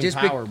So said, the just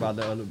Powered by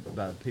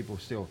the people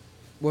still.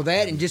 well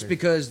that and just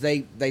because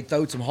they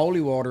throwed some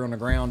holy water on the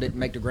ground didn't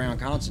make the ground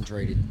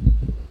concentrated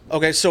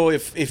Okay, so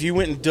if you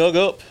went and dug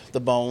up the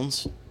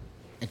bones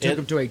and took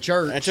him to a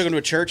church. and took him to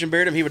a church and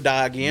buried him, he would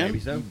die again. Maybe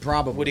so.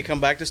 Probably. Would he come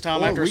back this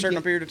time Or after a we certain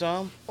get- period of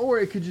time? Or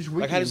it could just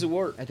weaken. Like, how does him it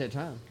work? at that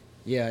time?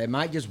 Yeah, it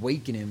might just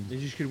weaken him. It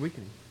just could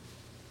weaken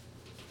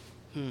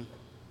him.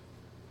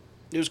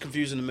 It was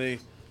confusing to me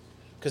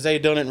because they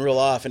had done it in real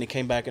life, and he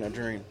came back in a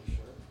dream.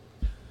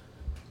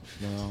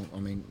 No, I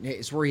mean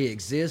it's where he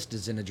exists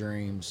is in a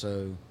dream.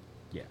 So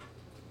Yeah.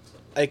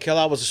 Hey, Kel,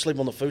 I was asleep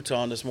on the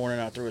futon this morning.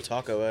 And I threw a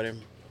taco at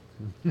him.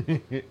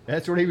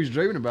 That's what he was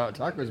dreaming about.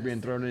 Tacos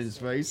being thrown in his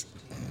face.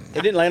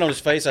 It didn't land on his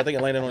face. I think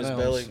it landed on his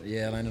belly.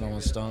 Yeah, landed on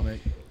his stomach.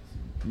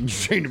 You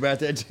dreamed about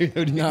that too,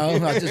 didn't you?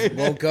 No, I just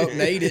woke up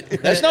and ate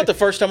it. That's not the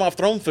first time I've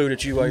thrown food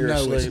at you while you're no,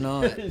 asleep. it's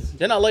not.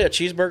 Didn't I lay a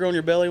cheeseburger on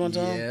your belly one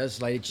time?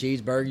 Yes, lady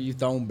cheeseburger. You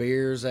thrown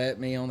beers at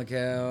me on the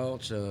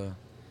couch. You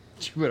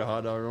put a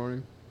hot dog on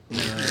him.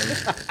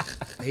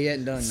 He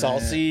hadn't done that.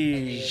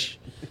 Sausage.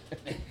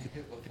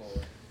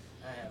 Before.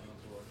 I have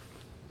before.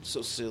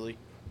 So silly.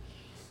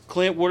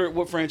 Clint,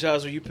 what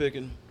franchise are you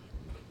picking?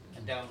 I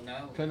don't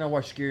know. Can I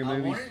watch scary I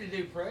movies? wanted to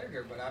do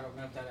Predator, but I don't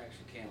know if that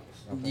actually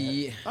counts.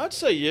 Yeah. I'd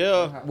say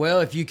yeah.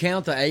 Well, if you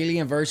count the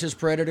Alien versus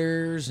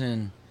Predators,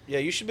 and Yeah,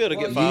 you should be able to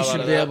get Well, five you out should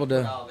of be that. able to-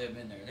 Put all them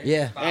in there. There's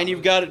Yeah. five And you've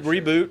of got them.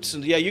 reboots,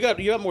 and yeah, you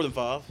got more than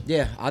 5.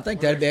 yeah, I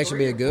think Well, that'd there's actually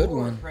be a three or good four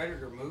one.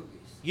 Predator movies.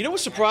 You know what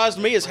surprised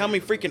me is how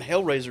many freaking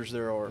Hellraisers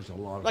there are. There's a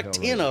lot of Like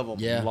 10 Hellraisers. of them.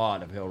 Yeah. A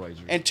lot of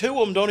Hellraisers. And 2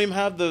 of them don't even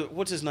have the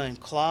what's his name,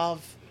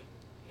 Clive.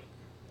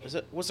 Is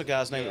it what's the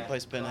guy's name that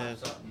plays Pinhead?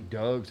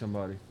 Doug,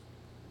 somebody.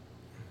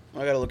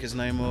 I gotta look his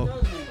name His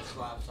up. name was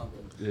Clive something.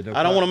 Yeah, Doug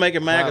I don't want to make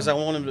him mad Clive. because I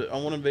want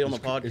him to be on the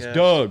podcast. It's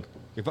Doug.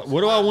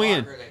 What do I Clive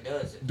win? Barker that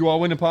does it. Do I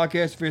win the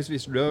podcast if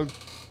it's Doug?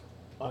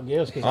 I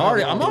guess. 'Cause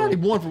I'm already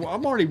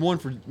 1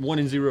 for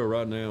 1-0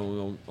 right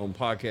now on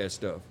podcast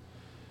stuff.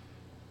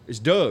 It's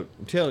Doug.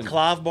 I'm telling you.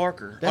 Clive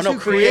Barker. That's oh no, who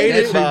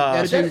created created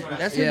by.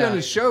 That's who Yeah. done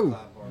the show.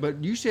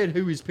 But you said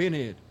who is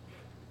Pinhead?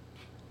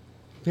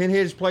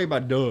 Pinhead is played by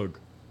Doug.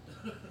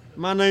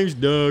 My name's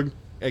Doug,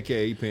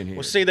 aka Pinhead.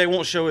 Well, see, they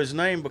won't show his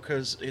name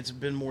because it's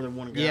been more than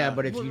one guy. Yeah,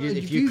 but if Well, you just,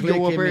 if if you you click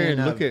go up him there in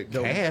and look at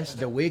the cast.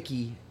 the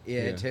wiki,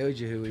 Yeah. it tells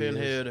you who he is.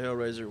 Pinhead,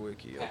 Hellraiser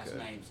wiki. Past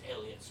Okay. name's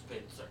Elliot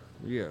Spencer.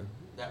 Yeah.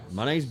 That was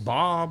My name's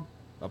Bob.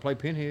 I play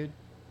Pinhead.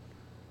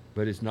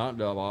 But it's not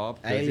Bob.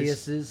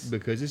 Aliases.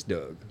 Because it's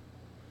Doug.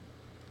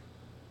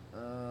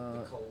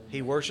 Nicole.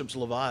 He worships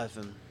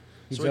Leviathan.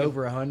 He's So we can-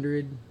 over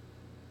 100.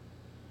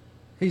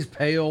 He's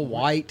pale,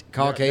 white, That's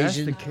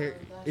Caucasian.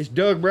 it's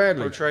Doug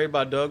Bradley. Portrayed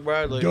by Doug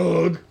Bradley.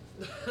 Doug.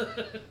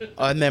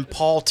 And then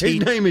Paul His T.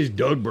 name is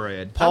Doug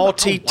Brad. Paul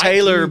T. I'm white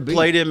Taylor QB.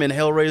 played him in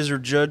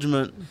Hellraiser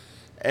Judgment,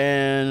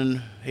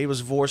 and he was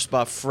voiced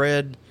by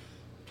Fred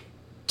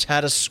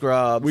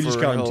Tatascribe We just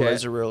for call him Tat.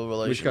 Hellraiser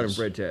Revelations. We just got him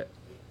Fred Tat.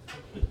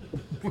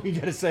 we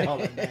gotta say all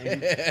that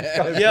name.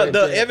 Yeah,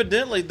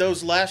 evidently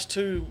those last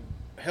 2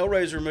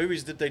 Hellraiser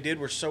movies that they did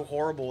were so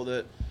horrible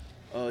that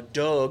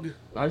Doug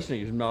I just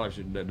think it's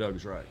acknowledged that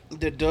Doug's right.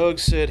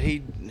 said he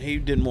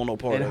didn't want no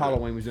part And of it.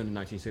 Halloween was done in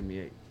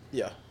 1978,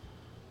 Yeah.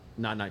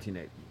 not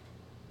 1980.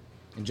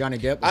 And Johnny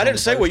Depp. Was I on didn't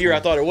the say what first year I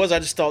one. thought it was. I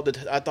just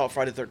thought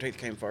Friday the 13th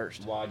came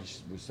first. Well, I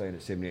just was saying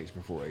that 78 is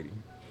before 80.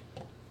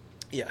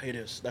 Yeah, it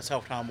is. That's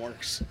how time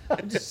works.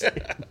 I'm just saying.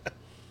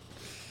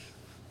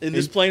 In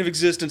this plane of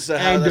existence,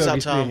 that's And how Doug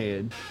is time.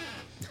 Pinhead.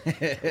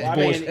 Well, I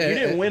mean, you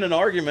didn't win an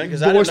argument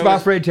because I Voiced didn't know by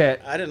his, Fred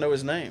Tat. I didn't know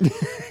his name.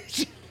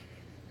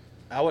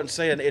 I wasn't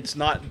saying it's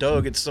not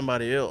Doug; it's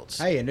somebody else.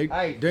 Hey, a new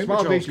Hey, Doom small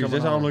Patrol's victories. coming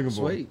That's all I'm on. looking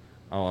for. Sweet.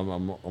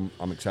 Oh,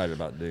 I'm excited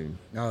about Dune.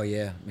 Oh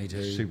yeah, me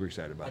too. Super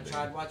excited I about Dune.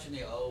 tried watching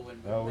the old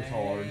one. Oh, it's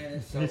man, hard.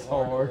 It's, so It's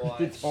hard. hard. To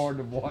watch. It's hard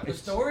to watch. The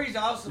story's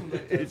awesome,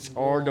 but the, It's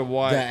hard to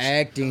watch. The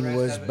acting The rest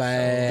was of it's so-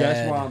 bad.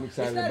 That's why I'm It's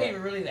excited not about.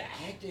 even really the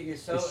acting.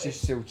 It's so. It's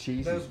just so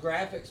cheesy. Those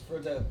graphics for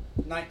the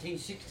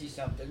 1960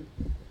 something.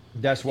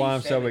 That's why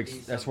I'm so.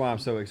 1970s That's why I'm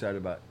so excited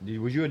about.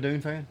 Was you a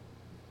Dune fan?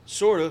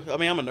 Sort of. I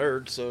mean, I'm a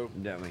nerd, so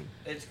I mean,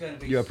 It's gonna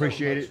be. You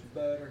appreciate so much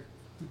better.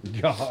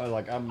 God,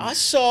 like I'm. I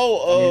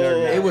saw. You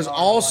nerd now. It was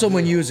awesome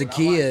when you was a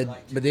kid,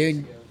 Like 2 but weeks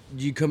then ago.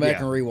 you come back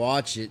Yeah. and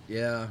rewatch it.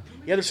 Yeah.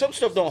 Yeah, there's some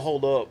stuff don't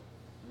hold up.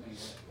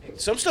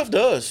 Some stuff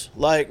does,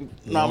 like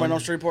Nightmare on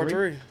Street Part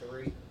 3.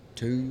 3.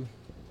 2,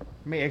 How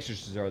many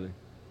exorcists are there?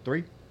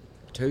 3.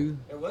 2.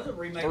 There was a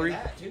remake 3.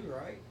 of that too,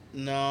 right?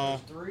 No,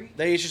 3.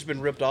 it's just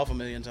been ripped off a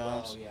million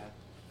times. Oh yeah.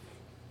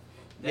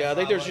 Yeah, I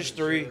think there's just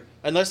 3,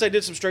 unless they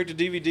did some straight to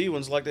DVD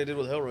ones like they did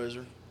with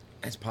Hellraiser,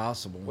 It's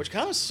possible. which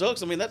kind of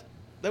sucks. I mean,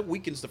 that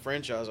weakens the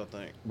franchise. I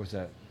think. What's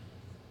that?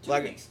 To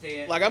an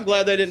extent. Like I'm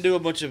glad they didn't do a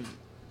bunch of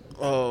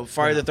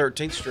Friday the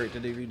 13th straight to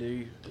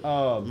DVD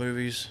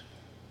movies.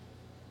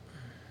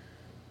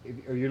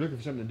 Are you looking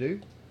for something to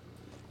do?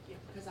 Yeah,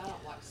 because I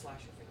don't like slasher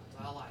films.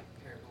 I like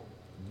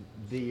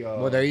paranormal. The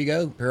Well, there you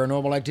go.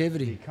 Paranormal the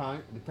Activity.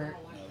 con the I parent.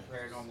 don't like No,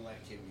 Paranormal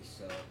Activity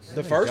sucks.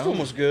 The first one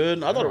was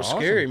good. I thought it was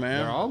scary,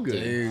 man. They're all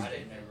good. Dude. I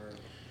didn't ever.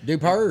 Do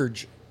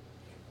Purge.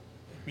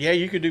 Yeah,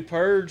 you could do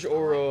Purge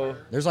or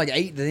There's like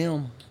 8 of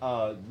them.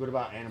 What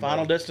about Annabelle?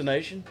 Final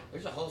Destination.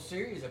 There's a whole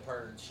series of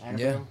Purge.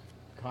 Annabelle,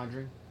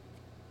 Conjuring.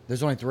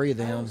 There's only 3 of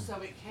Oh, them.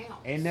 so it counts.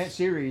 In that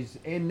series,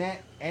 in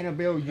that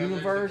Annabelle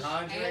universe,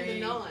 And the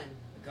Nun.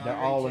 they're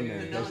all in there.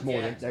 The There's Nun,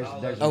 more yeah.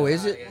 than there's. Oh,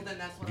 is it? Well, then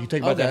that's what If you I'm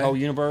think about that Okay. whole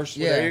universe,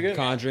 Yeah. There you go.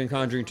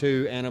 Conjuring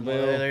 2,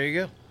 Annabelle, Well, there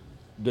you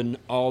go.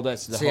 all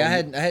that's the See, whole. I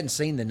hadn't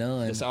seen the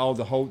Nun. That's all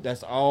the whole.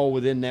 That's all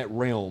within that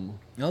realm.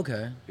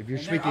 Okay. If you're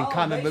And they're speaking all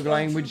comic book based on true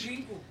language,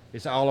 people.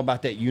 it's all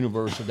about that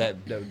universe of that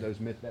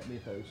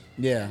mythos.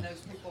 Yeah. And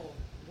those people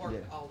work Yeah.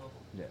 all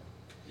of them.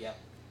 Yeah. Yep.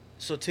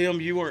 So Tim,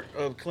 you weren't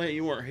Clint.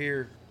 You weren't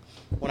here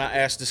when I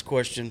asked this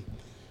question.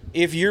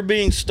 If you're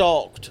being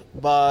stalked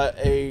by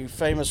a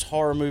famous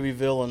horror movie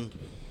villain,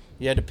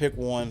 you had to pick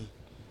one.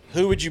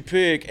 Who would you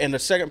pick? And the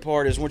second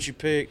part is once you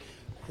pick,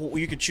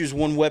 you could choose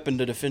one weapon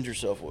to defend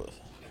yourself with.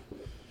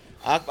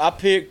 I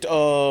picked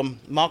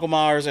Michael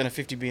Myers and a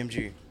 50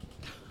 BMG,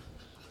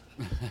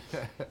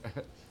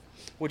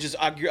 which is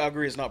I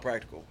agree is not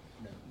practical,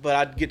 but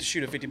I'd get to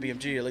shoot a 50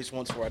 BMG at least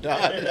once before I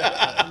died.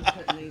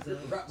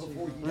 Right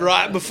before you.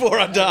 Right before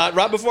I died,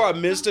 right before I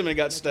missed him and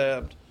got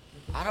stabbed.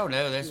 I don't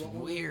know. That's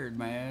weird,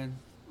 man.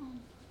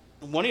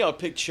 One of y'all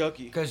picked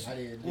Chucky, Because I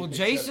did. well,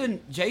 Jason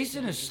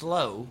is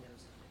slow,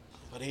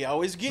 but he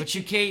always gets but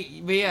you. you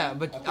can't. Yeah,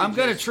 but I'm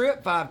gonna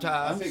trip 5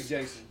 times.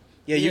 Jason.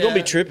 Yeah, you're gonna be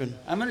Yeah. tripping.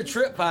 I'm gonna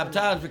trip 5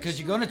 times because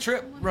you're gonna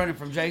trip running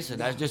from Jason.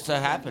 That's just how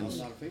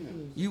happens.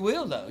 You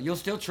will though. You'll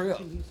still trip,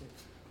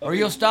 or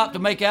you'll stop to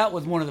make out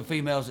with one of the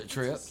females that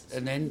trip,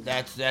 and then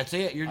that's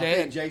it. You're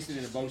dead. Jason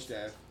in a bow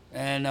staff.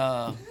 And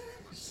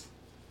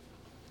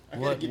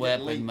what get that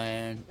weapon, leak.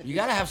 man? You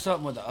gotta have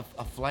something with a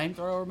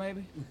flamethrower,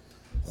 maybe.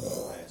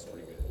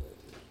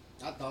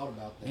 I thought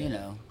about that. You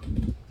know,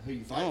 Who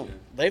you Oh,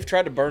 they've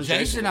tried to burn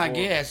Jason, I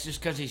before. guess, just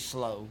because he's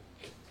slow,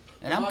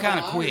 and Well, I'm kind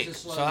of mine is quick,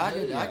 just slow so I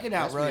too. could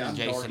outrun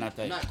Jason. I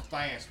think. I'm not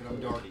fast, but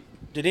I'm darty.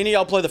 Did any of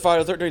y'all play the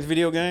Friday the 13th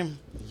video game?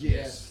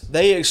 Yes.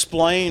 They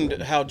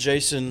explained how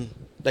Jason.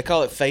 They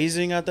call it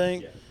phasing, I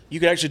think. Yeah. You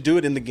could actually do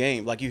it in the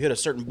game. Like you hit a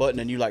certain button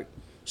and you like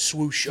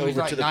swoosh So he's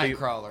over like to the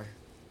people. Nightcrawler.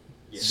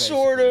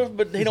 Sort of,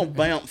 but he don't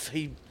bounce.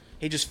 He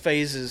just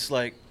phases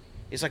like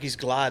it's like he's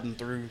gliding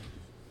through.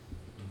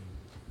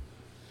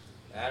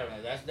 I don't know.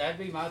 That'd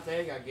be my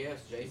thing, I guess.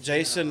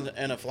 Jason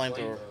and a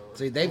flamethrower.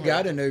 See, they've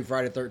got a new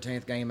Friday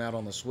 13th game out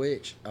on the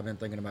Switch. I've been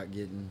thinking about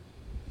getting.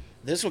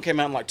 This one came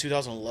out in like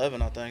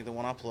 2011, I think. The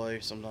one I play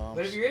sometimes.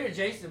 But if you're in a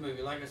Jason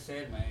movie, like I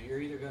said, man, you're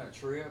either gonna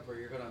trip or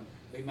you're gonna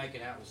be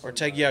making out with Or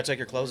somebody. take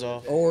your clothes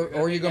off. Or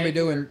you're gonna be naked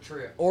or doing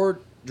trip. or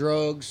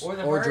drugs Or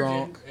the or virgin,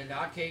 drunk. and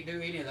I can't do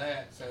any of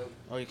that. So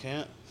Oh, you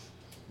can't.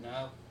 no,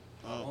 I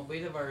Oh. won't be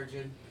the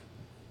virgin.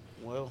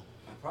 Well,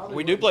 I probably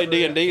We do wouldn't play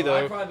trip, D&D, so though.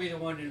 I'd probably be the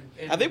one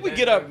in I think the we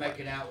get bedroom our-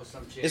 making out with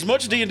some chick. as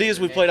much D&D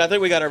as we played, I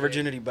think we got our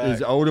virginity back.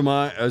 As old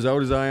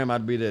as I am,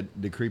 I'd be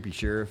the creepy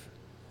sheriff.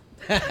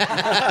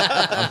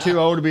 I'm too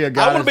old to be a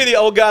guy. I want to be the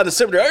old guy in the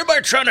cemetery.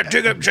 Everybody trying to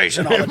dig up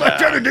Jason all the time.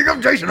 trying to dig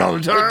up Jason all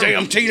the time.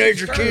 Damn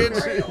teenager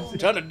kids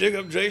trying to dig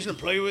up Jason and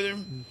play with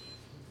him.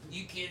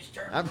 You kids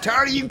turn. I'm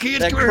tired of you kids.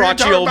 That coming here and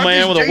crotchety talking old about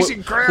man this with a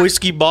Jason crap.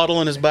 whiskey bottle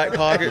in his back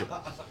pocket.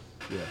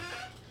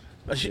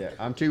 Yeah,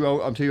 I'm too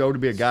old to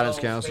be a guidance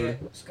counselor.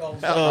 Skull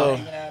Oh.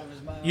 hanging out of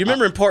his mouth. You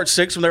remember in part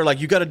 6 when they were like,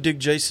 you got to dig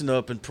Jason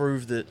up and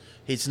prove that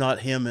he's not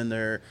him in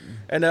there.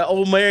 And that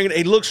old man,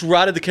 he looks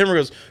right at the camera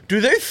and goes, do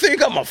they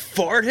think I'm a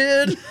fart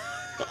head?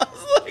 I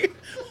was like,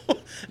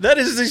 that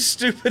is the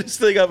stupidest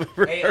thing I've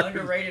ever Hey, heard.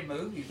 underrated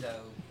movies though.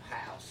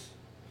 House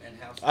and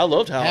House. I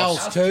loved House.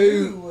 House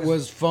 2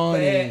 was funny.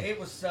 Man, it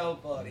was so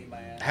funny,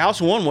 man.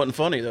 House 1 wasn't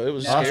funny, though. It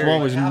was House scary.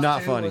 1 was House not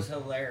 2 funny. Was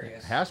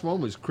hilarious. House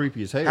 1 was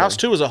creepy as hell. House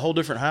 2 was a whole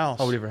different house.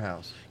 whole different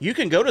house. You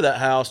can go to that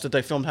house that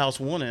they filmed House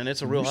 1 in.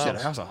 It's a real You said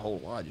house. house a whole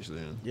lot just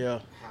then. Yeah.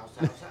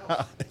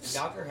 House.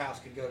 Dr. House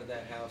could go to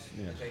that house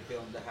if they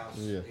filmed the house.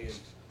 Yeah.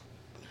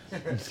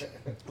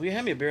 Will you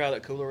hand me a beer out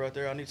of that cooler right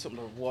there? I need something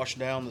to wash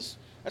down this.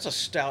 That's a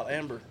stout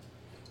amber.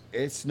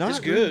 It's not It's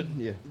good.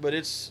 Yeah. But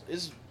it's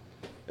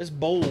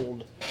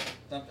bold.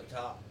 Dump the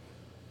top.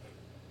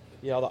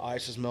 Yeah, all the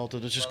ice is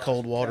melted. It's just Well,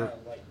 cold I water.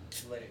 kinda, like,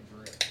 let it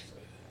drip. So.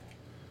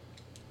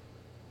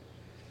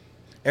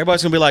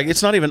 Everybody's gonna be like,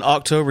 it's not even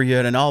October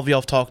yet, and all of y'all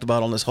have talked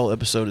about on this whole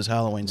episode is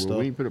Halloween Well, stuff.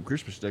 we put up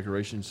Christmas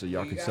decorations so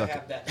y'all You can gotta suck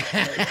have it.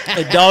 that.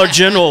 At Dollar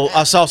General,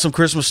 I saw some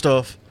Christmas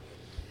stuff.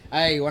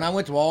 Hey, when I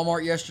went to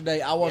Walmart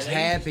yesterday, I was Yeah,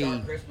 they usually happy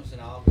start Christmas in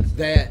August.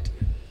 that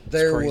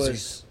there crazy.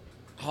 was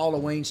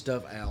Halloween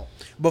stuff out.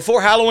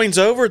 Before Halloween's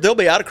over, they'll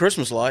be out of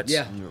Christmas lights.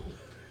 Yeah.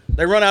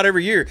 They run out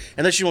every year,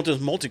 unless you want those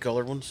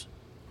multicolored ones.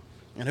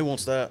 And who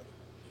wants that?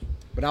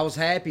 But I was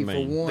happy for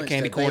Man, the once. The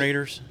candy that corn they-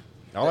 eaters.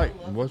 I like.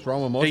 What's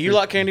wrong with most? Do you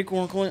like candy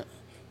corn, Clint?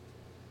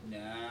 Nah,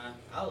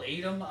 I'll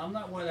eat them. I'm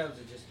not one of those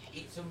that just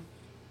eats them.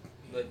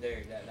 But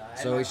they're that.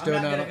 So he's still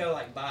I'm not not- gonna go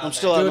like buy. I'm that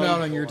still Still out not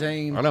on- on your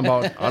team. I done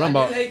bought. I done I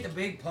bought. do hate the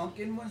big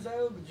pumpkin ones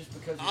though, but just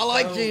because I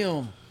like so,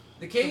 them.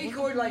 The candy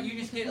corn, like you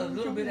just get a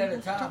little bit at a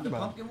time. The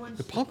pumpkin ones.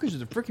 The pumpkins are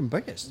the freaking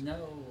best. No.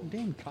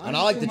 Damn. And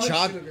I like the Too much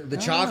chocolate, sugar. the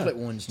chocolate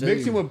ones too.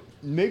 Mix them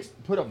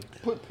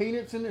with put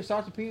peanuts in there,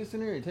 salted peanuts in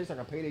there. It tastes like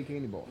a payday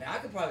candy bar. Now I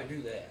could probably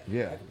do that.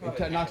 Yeah, I could it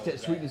probably knocks handle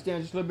that sweetness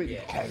down just a little bit.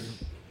 Yeah.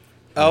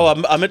 Oh,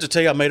 I meant to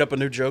tell you I made up a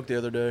new joke the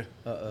other day.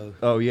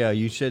 Oh yeah,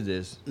 you said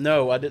this,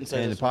 No, I didn't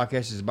say and the this.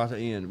 podcast is about to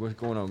end. What's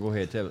going on? Go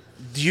ahead, tell it.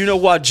 Do you know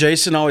why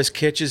Jason always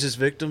catches his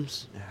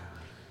victims?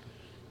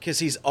 Because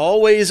he's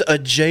always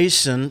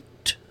adjacent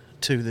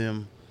to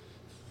them.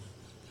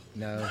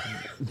 No,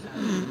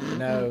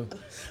 no.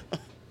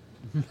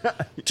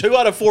 2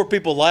 out of 4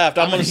 people laughed.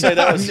 I'm going to say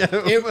that was.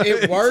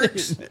 It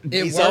works. It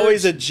He's works,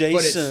 always but it's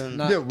adjacent.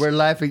 not- No, we're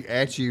laughing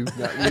at you,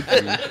 not with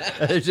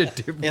you. There's a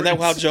difference. Isn't that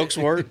how jokes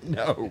work?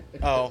 No,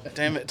 Oh,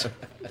 damn it.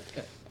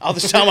 All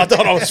this time I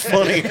thought I was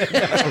funny.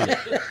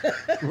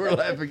 we're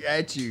laughing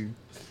at you,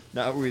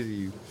 not with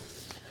you.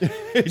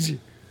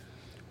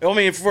 I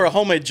mean, for a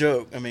homemade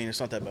joke, I mean, it's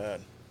not that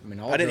bad. I mean,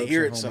 all I didn't jokes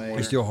hear are it somewhere. homemade.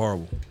 It's still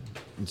horrible.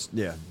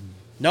 Yeah.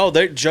 No,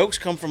 their jokes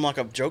come from like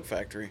a joke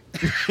factory.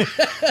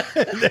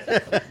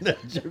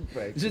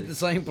 Is it the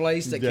same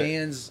place that Yeah.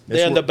 cans? That's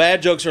Yeah, where- the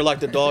bad jokes are like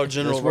the Dollar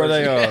General That's where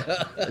they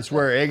version. That's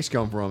where eggs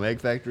come from.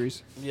 Egg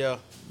factories. Yeah.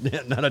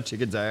 Not a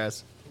chicken's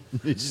ass.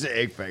 It's just an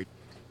egg factory.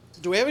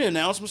 Do we have any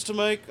announcements to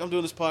make? I'm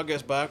doing this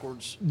podcast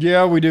backwards.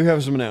 Yeah, we do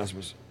have some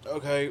announcements.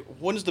 Okay,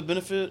 when is the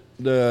benefit?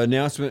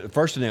 The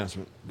first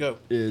announcement Go.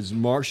 is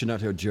Mark should not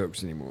tell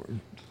jokes anymore. on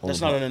That's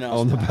the not po- an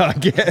announcement. on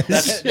the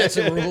podcast. That's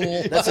a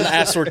rule. That's an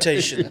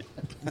assortation.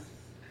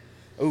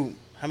 Ooh,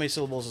 how many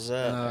syllables is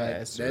that?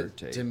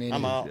 Assortate. too many.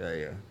 I'm out.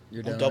 Yeah.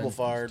 You're I'm done. double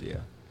fired. Yeah.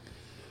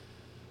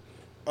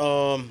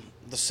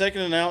 The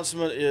second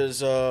announcement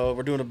is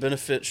we're doing a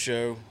benefit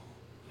show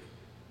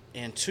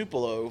in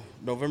Tupelo,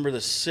 November the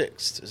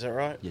 6th. Is that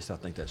right? Yes, I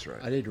think that's right.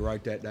 I need to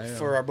write that down.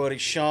 For our buddy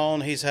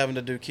Sean, he's having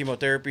to do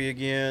chemotherapy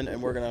again,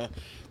 and we're going to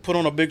put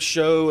on a big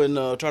show and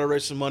try to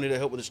raise some money to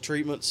help with his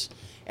treatments.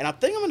 And I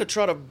think I'm going to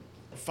try to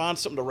find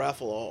something to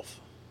raffle off.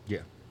 Yeah.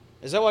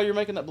 Is that why you're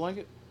making that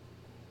blanket?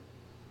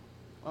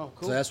 Oh,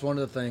 cool. So that's one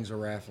of the things we're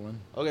raffling.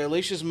 Okay,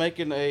 Alicia's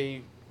making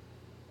a...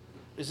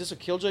 Is this a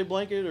Killjoy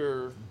blanket,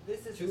 or...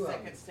 This is Two the of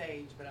second them.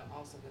 stage, but I'm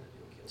also going to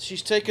do a kill.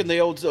 She's taking the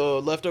old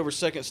leftover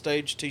second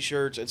stage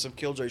T-shirts and some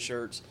Killjoy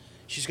shirts.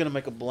 She's going to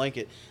make a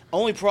blanket.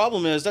 Only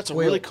problem is that's a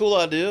Well- really cool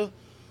idea,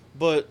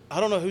 but I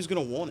don't know who's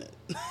going to want it.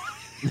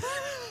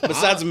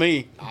 Besides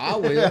me. I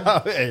will.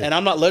 And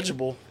I'm not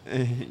legible.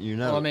 You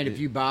know. Well, I mean, if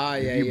you buy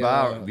if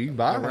a, you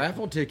buy a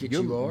raffle ticket,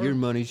 your, you are. your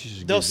money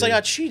just. They'll say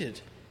I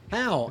cheated.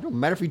 How? It don't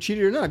matter if you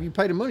cheated or not. If you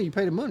pay the money, you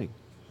pay the money.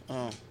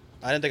 Oh,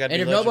 I didn't think I'd be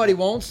And if legible. nobody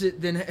wants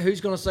it, then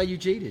who's going to say you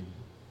cheated?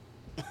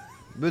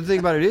 But the thing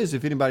about it is,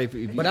 if anybody, if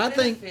you, But I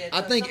think Benefit,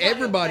 I so think somebody will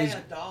everybody's.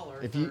 pay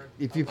 $1 if you, for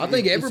if you, I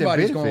think it's a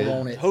everybody's going to benefit.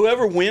 want it.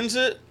 Whoever wins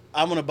it,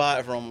 I'm going to buy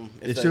it from them.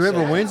 if It's they whoever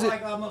sell it. wins it.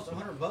 Like almost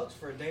 $100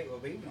 for a date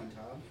with me one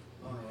time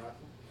on a raffle.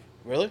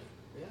 Really?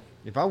 Yeah.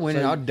 If I win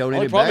it, So, I'll donate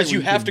Only it problem back. is you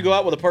We have can- to go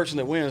out with a person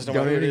that wins, no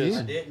matter who it Donate it is. I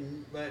again.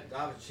 didn't, but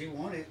she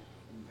won it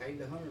and paid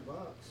the $100.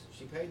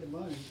 She paid the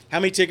money. How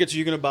many tickets are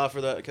you going to buy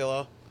for that,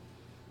 Kelly?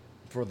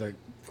 For the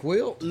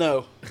quilt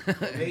No.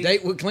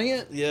 date with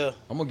Clint, Yeah.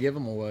 I'm gonna give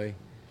them away.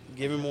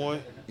 Give him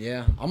away.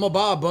 Yeah, I'm gonna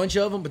buy a bunch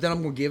of them, but then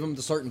I'm gonna give them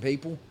to certain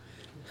people.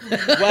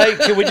 Wait,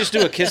 can we just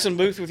do a kissing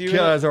booth with you? in it?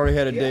 Kelly's already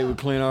had a date Yeah. with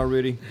Clint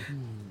already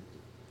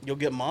You'll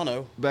get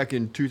mono. back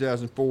in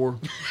 2004.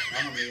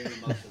 I'm gonna be in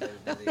most of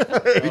those diseases.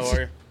 Oh,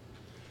 are you?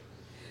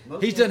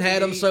 Most He's done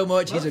had 'em STDs so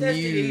much, he's most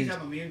immune. STDs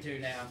I'm immune to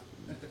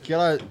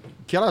now.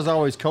 Kelly's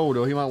always cold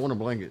though. He might want a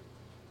blanket.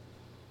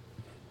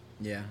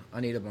 Yeah, I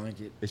need a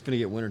blanket. It's gonna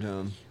get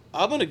wintertime.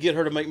 I'm going to get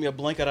her to make me a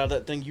blanket out of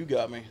that thing you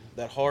got me.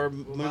 That horror By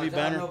movie the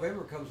time banner.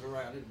 November comes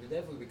around, it'll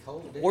definitely be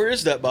cold. Where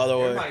is that, by the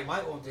way? Everybody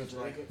might want these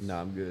blankets. No,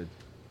 I'm good.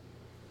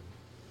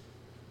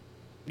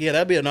 Yeah,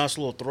 that'd be a nice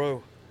little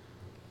throw.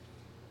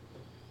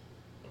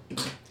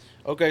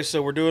 Okay,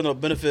 so we're doing a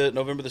benefit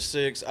November the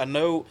 6th. I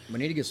know We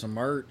need to get some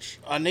merch.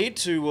 I need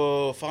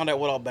to find out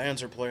what all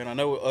bands are playing. I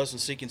know us and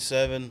Seeking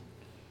Seven.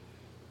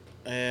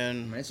 I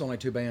And, mean, it's only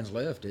 2 bands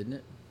left, isn't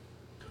it?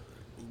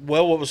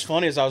 well, what was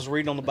funny is I was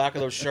reading on the back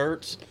of those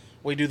shirts.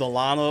 We do the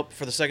lineup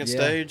for the second Yeah.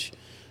 stage.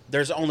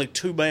 There's only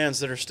 2 bands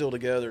that are still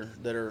together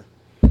that are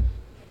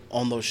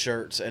on those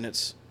shirts, and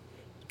it's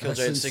Us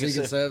Killjoy and and Seeking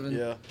Seeking Seven. Seven.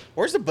 Yeah.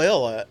 Where's the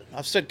bell at?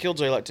 I've said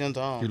Killjoy like 10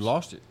 times. You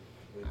lost it.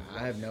 I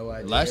have no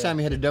idea. Last time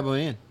he had to double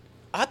in.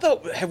 I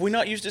thought, have we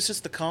not used it since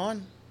the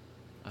con?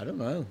 I don't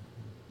know.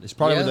 It's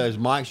probably Yeah. one of those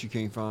mics you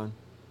can't find.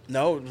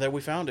 No, that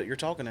we found it. You're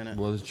talking in it.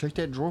 Well, check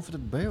that drawer for the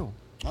bell.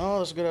 Oh,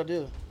 that's a good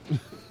idea.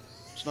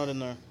 It's not in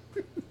there.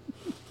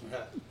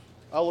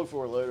 I'll look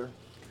for it later.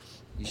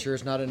 You sure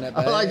it's not in that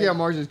I bag? like how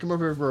Mark says, "Come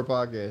over here for a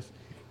podcast,"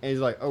 and he's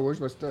like, "Oh, where's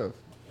my stuff?"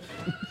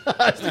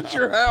 It's at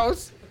your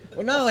house.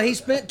 Well, no, he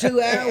spent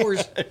 2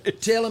 hours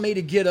telling me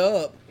to get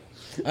up.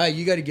 Hey,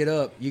 you got to get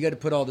up. You got to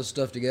put all this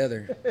stuff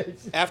together.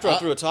 After I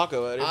threw a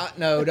taco at him.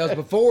 No, that was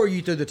before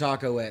you threw the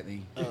taco at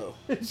me. Oh.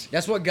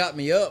 That's what got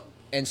me up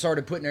and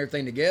started putting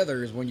everything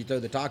together is when you threw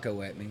the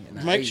taco at me. And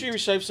I Make ate. sure you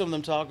save some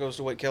of them tacos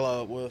to wake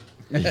Kelly up with.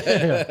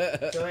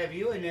 So have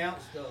you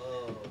announced?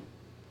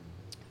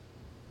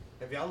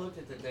 Have y'all looked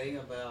at the thing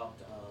about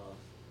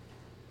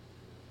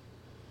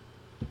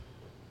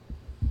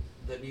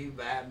The new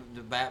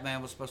the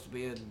Batman was supposed to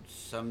be in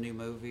some new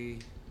movie.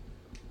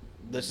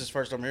 This is the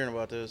first I'm hearing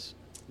about this.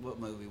 What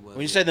movie was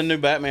When you it? say the new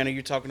Batman, are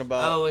you talking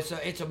about? Oh,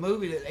 it's a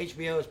movie that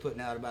HBO is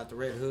putting out about the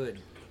Red Hood.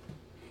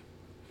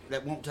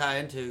 That won't tie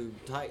into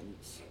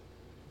Titans.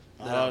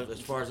 As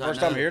far as I know. first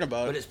time hearing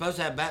about But it. it's supposed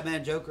to have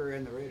Batman, Joker,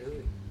 and the Red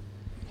Hood.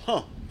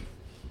 Huh.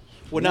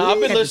 Well, now I've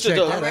We been have to listening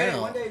check to. I that read it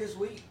out. one day this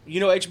week. You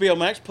know, HBO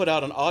Max put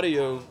out an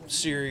audio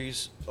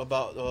series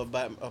about a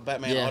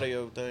Batman Yeah.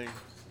 audio thing.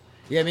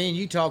 Yeah, me and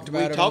you talked about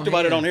We it. talked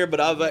about it on here, but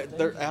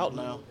they're out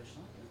now.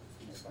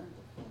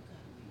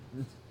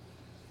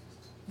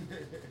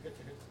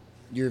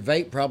 Your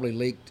vape probably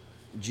leaked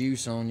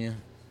juice on you.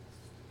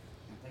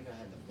 I think I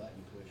had the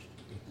button pushed.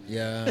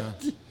 Yeah.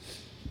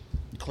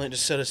 Clint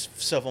just set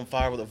himself on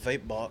fire with a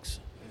vape box.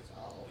 It's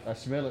all. I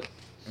smell it.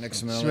 I can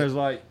smell Smells it.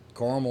 like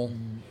Caramel.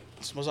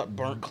 It smells like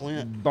burnt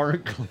Clint.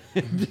 burnt Clint.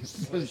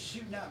 Well, it's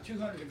shooting out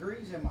 200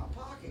 degrees in my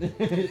pocket.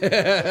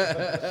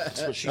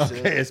 That's what she Okay,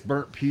 said. it's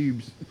burnt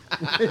pubes.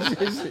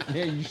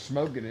 Yeah, you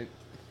smoking it.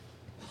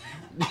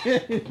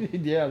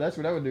 Yeah, that's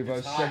what I would do if I was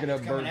It's hot. sucking up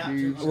It's coming burnt out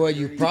pubes. too Well,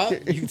 you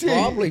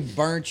probably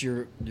burnt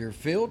your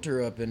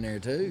filter up in there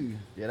too.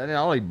 Yeah, that ain't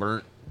all he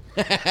burnt.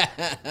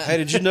 Hey,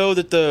 did you know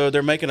that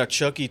they're making a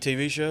Chucky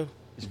TV show?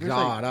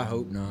 God, I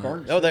hope not.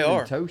 Burnt Oh, they cinnamon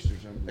are. toast or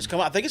something. It's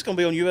come. I think it's going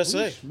to be on What are you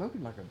USA.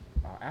 smoking like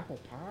a apple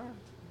pie?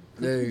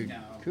 Dude, No.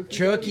 Cookie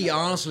Chucky dough?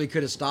 honestly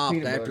could have stopped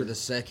Peanut after butter. the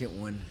second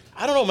one.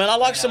 I don't know, man. I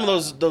like some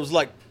of those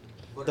like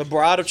the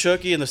Bride of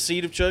Chucky and the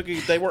Seed of Chucky.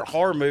 They weren't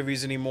horror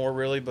movies anymore,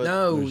 really, but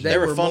No, they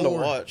were fun more.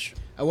 to watch.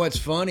 What's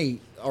funny,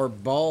 our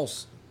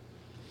boss,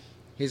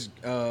 his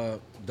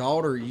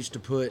daughter used to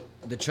put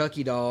the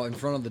Chucky doll in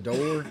front of the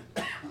door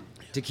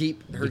to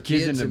keep her The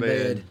kids in the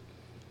bed.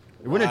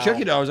 It wasn't a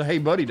Chucky doll. It was a Hey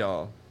Buddy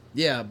doll.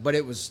 Yeah, but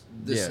it was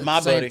the Yeah. My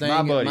same Buddy. thing.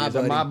 My Buddy. My It's a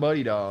Buddy. My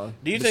Buddy doll.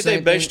 Do you The think they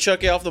same based thing-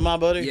 Chucky off the My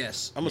Buddy?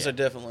 Yes. I'm gonna say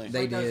definitely.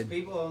 They Like those did.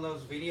 people on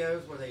those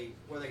videos where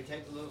they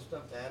take the little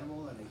stuffed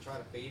animal and they try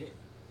to feed it,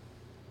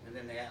 and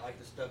then they act like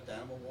the stuffed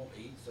animal won't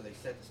eat, so they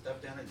set the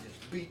stuffed animal and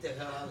just beat the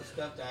hell out of the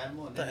stuffed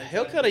animal. And then The they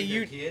hell try to kinda feed their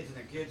you- kids, and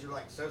their kids are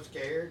like so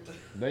scared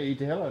They eat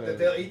the hell out that of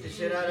they'll it. eat the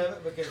shit out of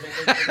it because they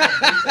think they're gonna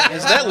beat the hell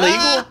Is out that of it.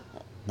 legal?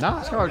 No,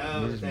 it's I don't hard.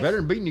 know. It's That's- better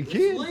than beating your It's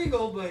kid.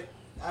 legal, but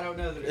I don't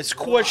know that It's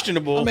right.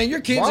 questionable. I mean, your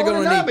kids Why are would it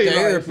going to not need be right?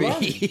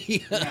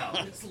 therapy.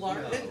 No, It's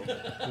learning.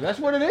 That's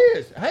what it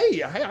is.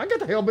 Hey, I got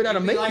the hell bit out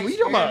of me. What are you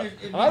talking about?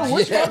 I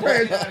wish my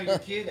parents. out of your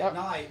kid at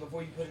night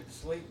before you put it to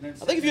sleep. And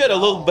then I think if you had a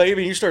little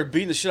baby and you started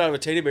beating the shit out of a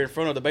teddy bear in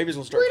front of the baby's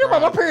gonna What start are you talking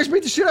about? My crying. parents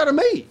beat the shit out of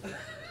me.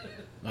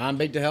 Mine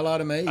beat the hell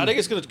out of me. I think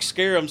it's gonna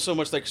scare them so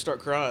much they start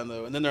crying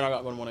though, and then they're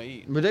not gonna want to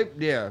eat. But they,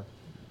 yeah.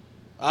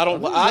 I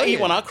don't. I'm I saying. eat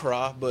when I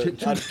cry, but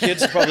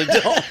kids probably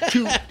don't.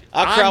 Two-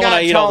 I cry when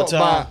I eat all the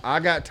time. I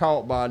got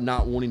taught by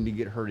not wanting to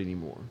get hurt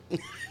anymore.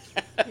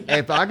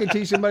 If I can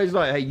teach somebody's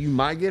like, hey, you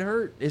might get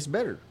hurt, it's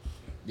better.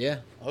 Yeah.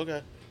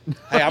 Okay.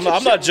 Hey, I'm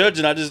not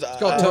judging. I just. It's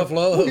called tough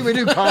love. What can we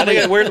do? I Calmly.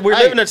 think we're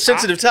Hey, living in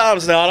sensitive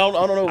times now. I don't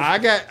know. I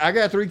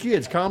got 3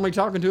 kids. Calmly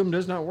talking to them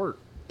does not work.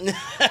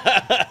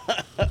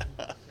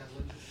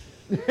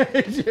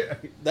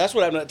 That's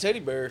what happened to that teddy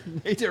bear.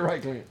 Ain't that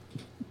right, Clint?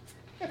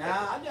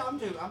 Nah,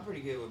 I'm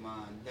pretty good with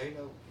mine. They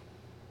know.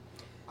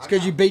 It's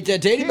because you beat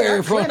that teddy bear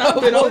in front Clint, I've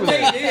of been them. over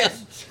there.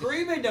 this.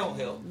 Screaming don't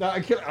help. No,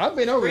 I've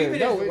been over Screaming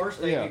there. is No, the worst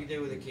thing yeah. you can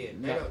do with a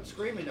kid. They No. don't,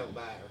 screaming don't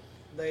matter.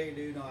 They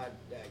do not.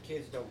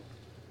 Kids don't.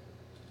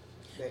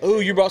 Ooh,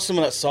 you brought some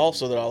of that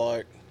salsa that I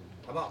like.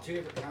 I bought 2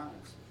 different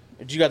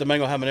kinds. You got the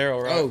mango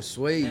habanero, right? Oh, And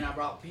sweet. then I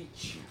brought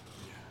peach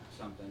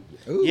something.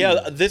 Ooh.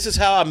 Yeah, this is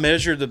how I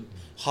measure the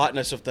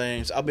hotness of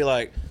things. I'll be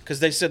like, because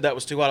they said that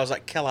was too hot. I was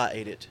like, Kelly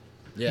ate it.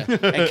 Yeah.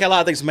 And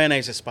Kelly thinks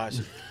mayonnaise is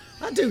spicy.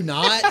 I do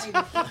not.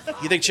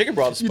 You think chicken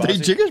broth is You spicy?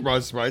 think chicken's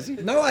probably spicy?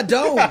 No, I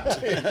don't.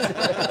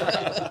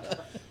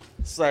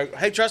 It's like,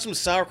 hey, try some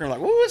sour cream.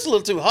 I'm like, ooh, it's a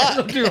little too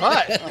hot. Too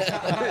hot.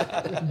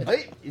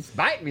 It's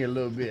biting me a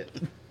little bit.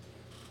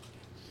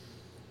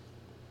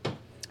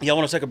 Y'all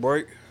want to take a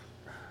break?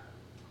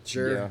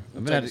 Sure. Yeah. We'll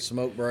I'm gonna take have a to-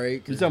 smoke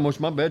break. It's almost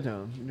my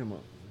bedtime. You know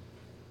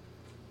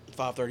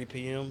what? 5:30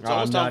 p.m. It's I'm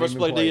almost time not for us to even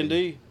play playing.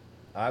 D&D.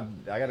 I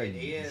gotta It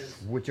is.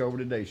 switch over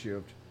to day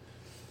shift.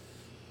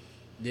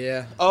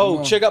 Yeah. Oh,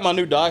 I'm check out my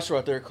new dice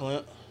right there,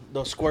 Clint.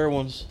 Those square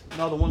ones.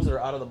 No, the ones that are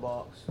out of the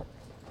box.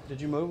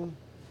 Did you move them?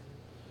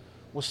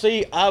 Well,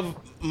 see,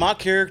 my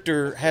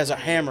character has a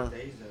hammer,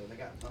 Days, though, they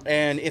got pumpkins.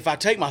 and if I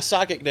take my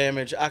psychic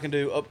damage, I can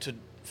do up to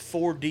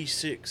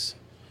 4d6.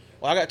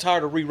 Well, I got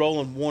tired of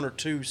re-rolling 1 or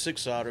 2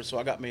 6-siders, so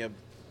I got me a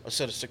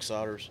set of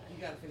 6-siders.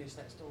 You gotta finish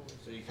that story.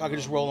 So you I could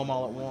just roll them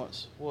all at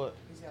once. What?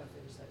 He's gotta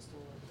finish that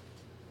story.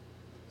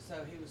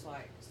 So he was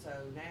like, so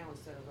now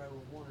instead of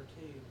rolling 1 or 2,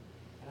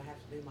 and I have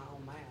to do my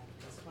own math,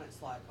 because Clint's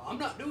like, I'm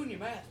not doing your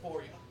math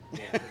for you.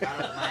 Yeah, 'cause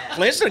I don't math.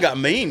 Clint's done got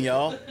mean,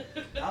 y'all.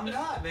 I'm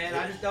not, man.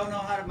 I just don't know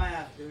how to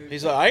math, dude.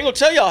 He's like, I ain't gonna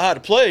tell y'all how to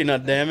play, now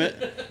damn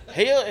it.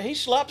 He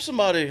slapped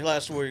somebody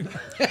last week.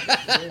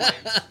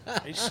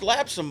 He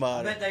slapped I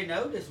somebody. bet they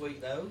know this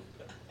week, though.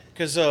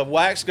 Because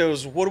Wax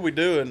goes, what are we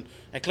doing?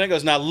 And Clint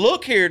goes, now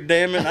look here,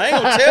 damn it. I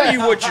ain't gonna tell you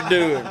what you're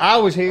doing. I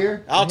was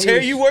here. I'll and he tell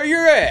was- you where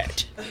you're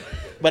at.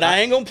 But I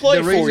ain't gonna play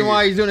The for reason you.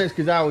 why he's doing it is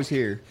because I was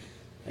here.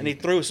 And he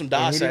threw some And he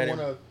dice didn't at him.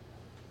 wanna-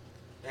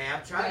 Hey,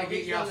 I'm trying No, to get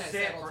he's y'all done that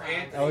set several for times.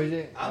 Anthony. Oh, is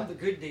it? I'm the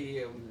good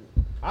DM.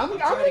 I'm I'm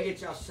trying to a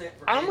get y'all set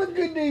for I'm a Anthony.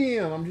 good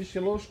DM. I'm just a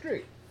little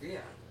strict. Yeah,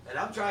 and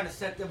I'm trying to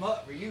set them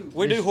up for you.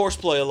 We do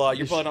horseplay a lot.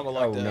 You're This- probably not gonna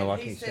like oh, that. no, I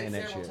He can't said stand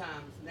that several shit.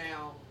 times,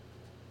 now,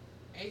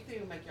 anything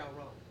will make y'all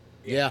roll.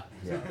 Yeah.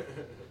 Yeah.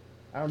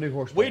 I don't do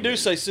horse. We do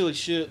say silly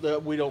shit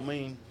that we don't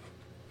mean.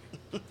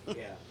 Yeah,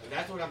 and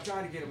that's what I'm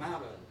trying to get them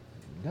out of.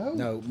 No.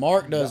 No,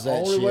 Mark does the that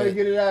only way to shit.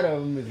 get it out of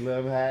them is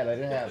let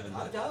it happen.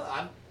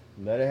 I'm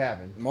Let it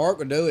happen. Mark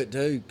would do it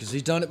too, because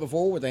he's done it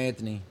before with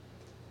Anthony.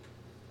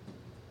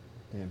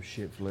 Damn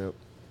shit flip.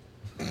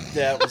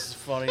 That was the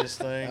funniest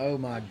thing. Oh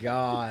my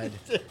God.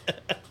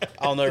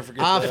 I'll never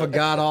forget I that.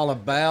 forgot all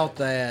about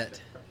that.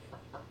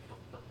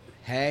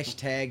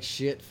 Hashtag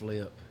shit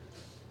flip.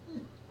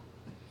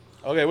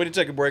 Okay, we need to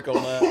take a break on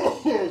that.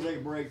 Take a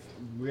break.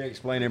 We gotta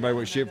explain to everybody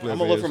what shit flip I'm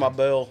gonna look is. for my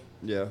bell.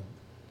 Yeah.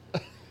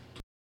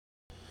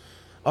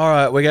 All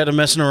right, we got to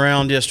messing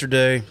around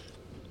yesterday.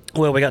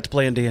 Well, we got to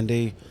playing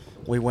D&D.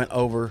 We went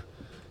over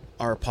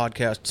our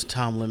podcast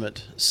time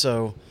limit,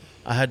 so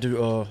I had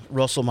to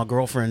rustle my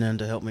girlfriend in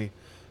to help me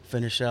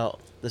finish out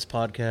this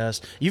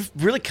podcast. You've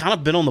really kind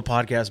of been on the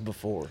podcast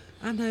before,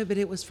 I know, but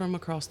it was from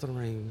across the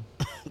room.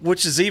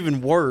 which is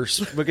even worse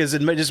because it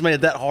just made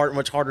it that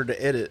much harder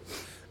to edit.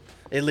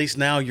 At least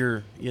now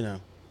you're,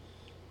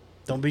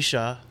 don't be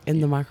shy. In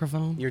the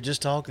microphone? You're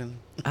just talking.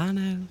 I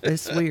know.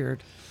 It's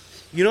weird.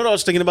 You know what I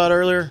was thinking about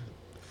earlier?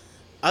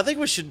 I think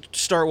we should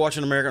start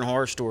watching American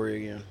Horror Story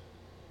again.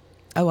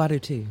 Oh, I do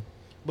too.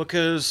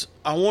 Because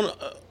I want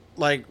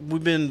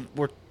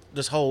to,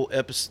 this whole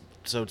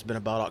episode's been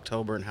about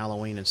October and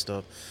Halloween and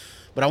stuff.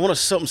 But I want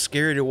something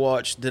scary to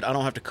watch that I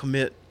don't have to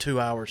commit 2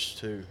 hours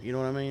to. You know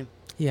what I mean?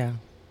 Yeah.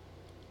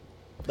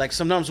 Like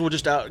sometimes we'll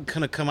just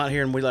kind of come out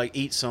here and we like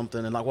eat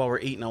something, and like while we're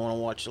eating, I want to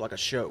watch like a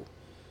show.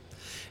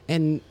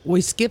 And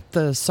we skipped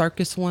the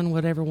circus one,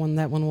 whatever one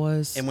that one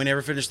was. And we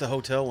never finished the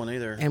hotel one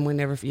either. And we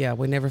never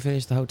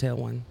finished the hotel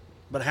one.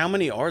 But how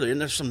many are there? Isn't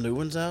there some new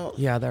ones out?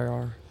 Yeah, there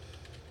are.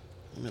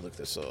 Let me look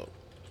this up.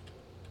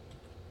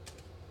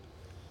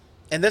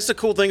 And that's the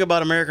cool thing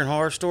about American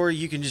Horror Story.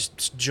 You can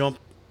just jump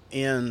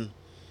in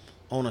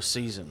on a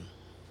season.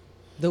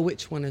 The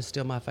Witch one is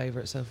still my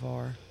favorite so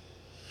far.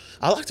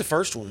 I like the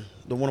first one,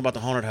 the one about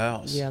the haunted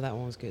house. Yeah, that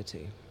one was good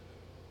too.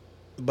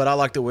 But I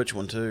like the Witch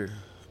one too.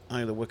 I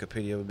think the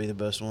Wikipedia would be the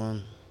best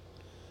one.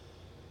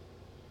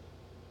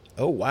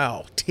 Oh,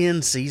 wow.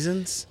 10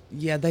 seasons?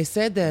 Yeah, they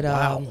said that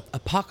Wow.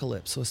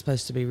 Apocalypse was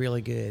supposed to be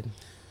really good.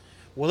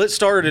 Well, it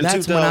started in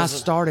That's 2000. when I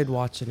started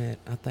watching it,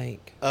 I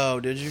think. Oh,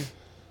 did you?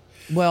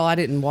 Well, I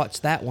didn't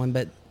watch that one,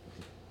 but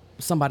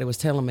somebody was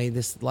telling me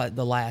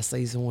the last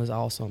season was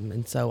awesome,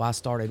 and so I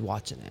started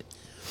watching it.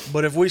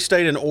 But if we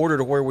stayed in order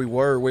to where we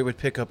were, we would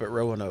pick up at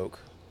Roanoke.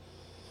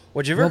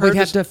 Would you ever Well, heard we'd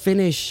have this? to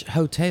finish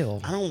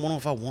Hotel. I don't know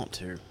if I want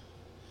to.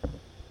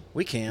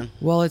 We can.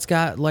 Well, it's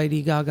got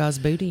Lady Gaga's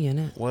booty in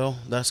it. Well,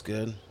 that's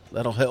good.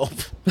 That'll help.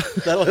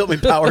 That'll help me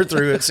power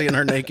through it, seeing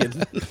her naked.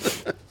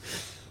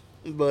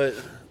 But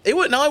it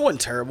wasn't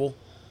terrible.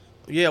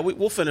 Yeah,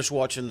 we'll finish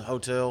watching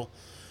Hotel.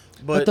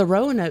 But the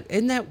Roanoke,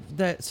 isn't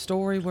that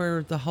story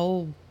where the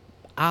whole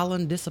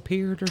island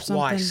disappeared or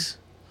something?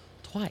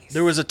 Twice.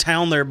 There was a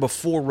town there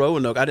before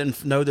Roanoke. I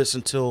didn't know this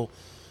until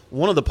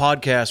one of the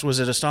podcasts. Was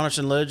it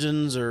Astonishing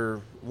Legends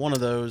or one of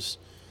those?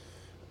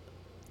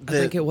 I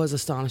think it was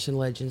Astonishing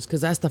Legends, because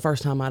that's the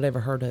first time I'd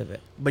ever heard of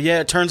it. But yeah,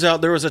 it turns out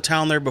there was a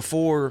town there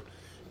before,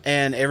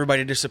 and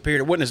everybody disappeared.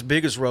 It wasn't as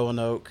big as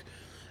Roanoke.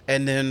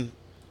 And then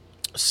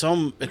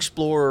some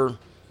explorer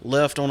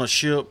left on a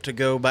ship to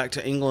go back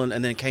to England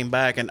and then came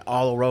back, and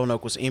all of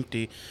Roanoke was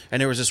empty.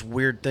 And there was this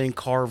weird thing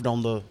carved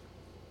on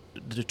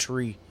the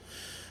tree.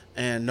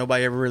 And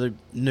nobody ever really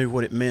knew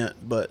what it meant.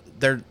 But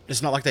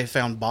it's not like they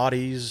found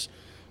bodies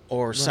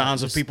or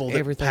signs of just people that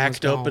everything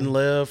packed was up and gone.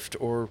 left.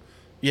 Or,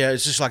 yeah,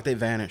 it's just like they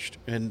vanished.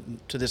 And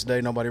to this day,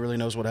 nobody really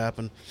knows what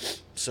happened.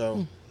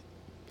 So,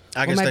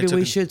 I guess Well, they maybe took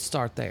we it- should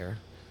start there,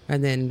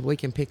 and then we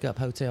can pick up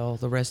Hotel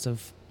the rest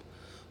of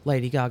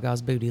Lady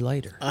Gaga's booty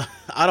later.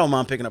 I don't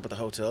mind picking up at the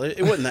hotel.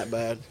 It wasn't that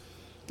bad.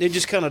 It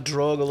just kind of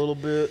drug a little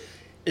bit.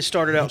 It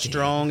started out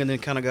strong and then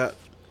kind of got...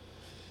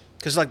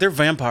 Because, like, they're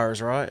vampires,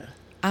 right?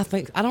 I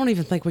don't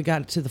even think we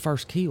got to the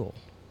first kill.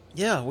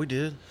 Yeah, we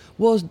did.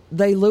 Well,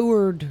 they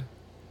lured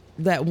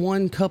that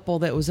one couple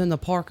that was in the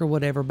park or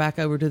whatever back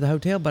over to the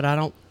hotel, but I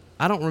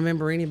don't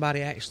remember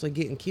anybody actually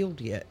getting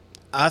killed yet.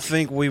 I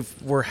think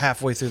we're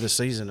halfway through the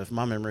season, if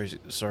my memory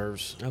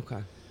serves.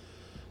 Okay.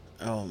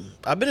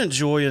 I've been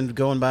enjoying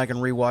going back and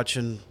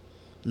rewatching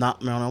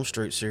Nightmare on Elm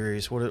Street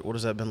series. What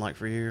has that been like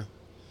for you?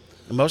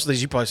 And most of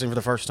these you probably seen for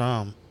the first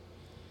time.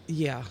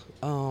 Yeah.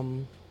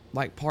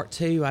 Like part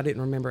 2, I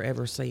didn't remember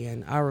ever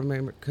seeing. I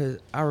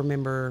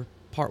remember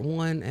part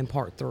 1 and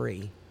part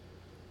 3.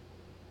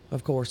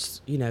 Of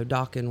course,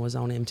 Dawkins was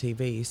on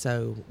MTV,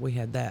 so we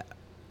had that.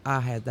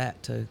 I had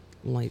that to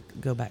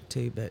go back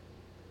to, but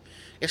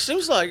It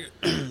seems like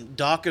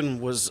Dawkins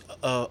was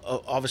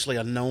obviously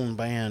a known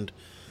band,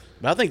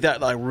 but I think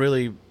that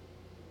really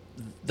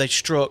they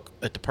struck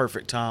at the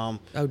perfect time.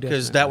 Oh,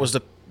 because that definitely. was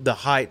the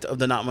height of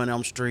the Nightmare on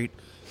Elm Street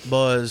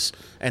buzz,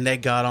 and they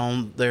got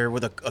on there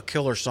with a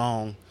killer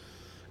song,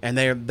 and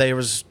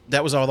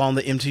that was all on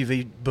the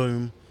MTV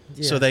boom.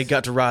 So they Yes.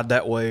 got to ride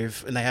that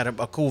wave, and they had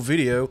a cool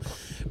video,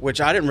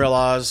 which I didn't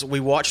realize. We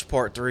watched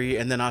part 3,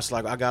 and then I was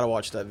like, I got to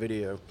watch that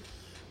video.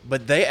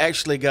 But they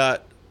actually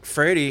got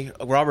Freddie,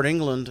 Robert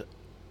Englund,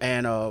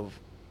 and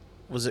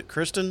was it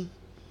Kristen,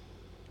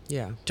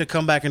 yeah. to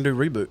come back and do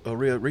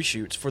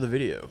reshoots for the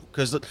video.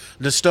 Because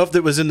the stuff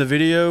that was in the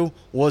video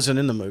wasn't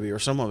in the movie, or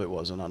some of it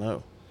wasn't, I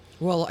know.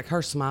 Well, like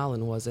her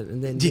smiling wasn't,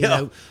 and then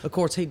Yeah. of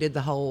course he did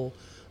the whole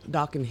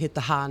Dawkins hit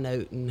the high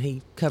note, and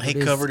he covered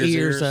his his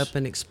ears. ears up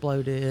and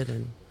exploded,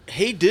 and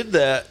He did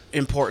that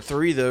in part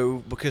 3,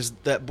 though, because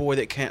that boy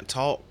that can't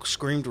talk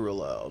screamed real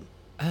loud.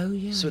 oh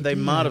yeah. So he they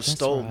did. might have That's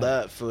stole right.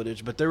 that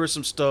footage, but there was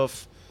some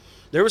stuff.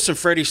 There was some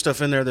Freddy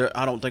stuff in there that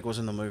I don't think was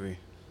in the movie.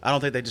 I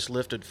don't think they just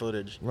lifted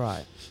footage.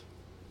 Right.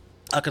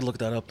 I could look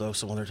that up though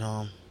some other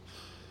time.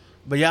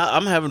 But yeah,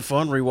 I'm having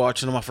fun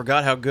rewatching them. I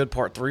forgot how good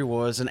part 3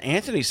 was, and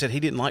Anthony said he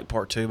didn't like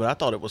part 2, but I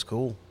thought it was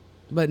cool.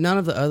 But none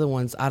of the other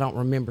ones I don't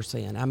remember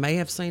seeing. I may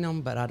have seen them,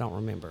 but I don't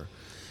remember.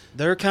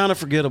 They're kind of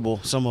forgettable,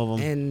 some of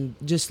them. And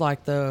just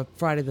like the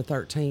Friday the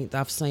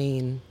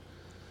 13th,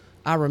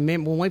 I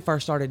remember when we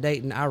first started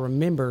dating, I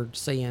remembered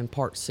seeing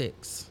part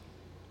 6.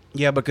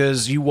 Yeah,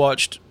 because you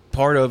watched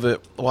part of it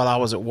while I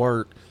was at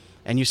work,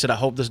 and you said, I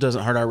hope this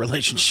doesn't hurt our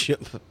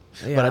relationship. But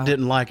I Yeah.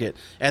 didn't like it.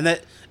 And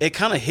that it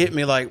kind of hit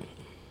me like,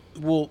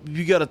 well,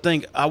 you got to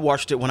think, I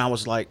watched it when I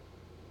was like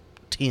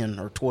 10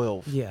 or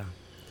 12. Yeah.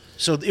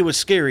 So it was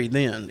scary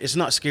then. It's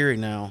not scary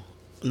now.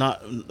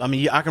 I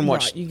mean, I can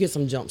watch. Right, you get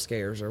some jump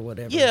scares or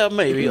whatever. Yeah,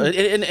 maybe,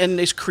 and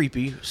it's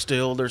creepy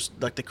still. There's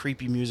like the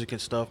creepy music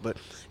and stuff, but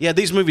yeah,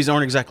 these movies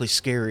aren't exactly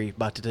scary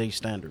by today's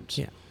standards.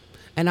 Yeah.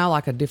 And I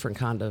like a different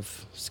kind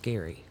of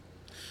scary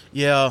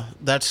Yeah,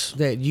 that's.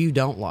 that you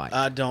don't like.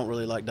 I don't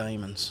really like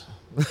demons.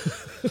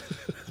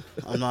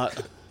 I'm not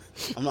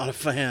a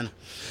fan.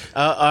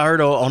 I heard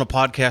on a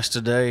podcast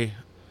today,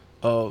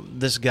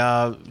 this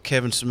guy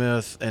Kevin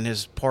Smith and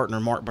his partner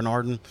Mark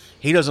Bernardin.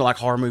 He doesn't like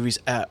horror movies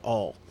at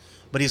all.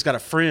 But he's got a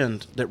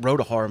friend that wrote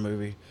a horror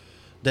movie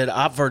that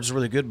I've heard is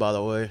really good, by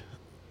the way.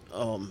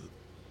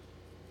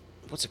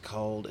 What's it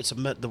called? It's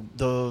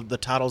the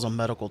title's a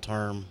medical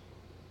term.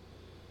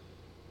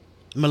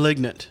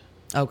 Malignant.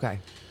 Okay.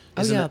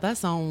 Oh, Isn't yeah, it-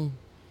 that's on.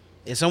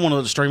 It's on one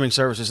of the streaming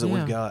services that Yeah.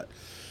 we've got.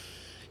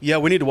 Yeah,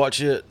 we need to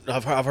watch it.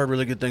 I've heard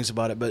really good things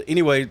about it. But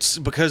anyway, it's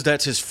because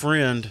that's his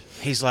friend.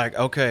 He's like,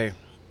 okay,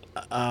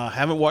 I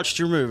haven't watched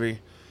your movie,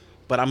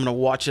 but I'm going to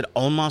watch it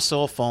on my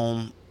cell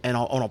phone and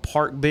on a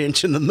park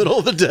bench in the middle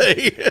of the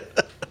day.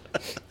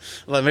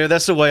 Like, maybe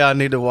that's the way I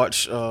need to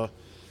watch some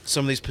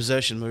of these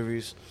possession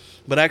movies.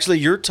 But actually,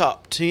 your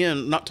top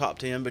 10, not top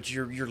 10, but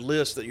your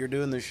list that you're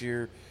doing this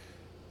year,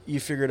 you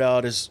figured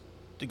out is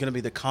going to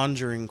be the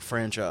Conjuring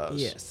franchise.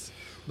 Yes.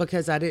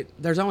 Because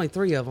there's only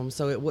 3 of them,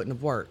 so it wouldn't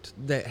have worked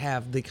that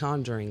have The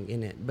Conjuring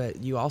in it.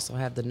 But you also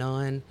have The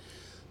Nun,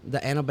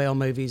 the Annabelle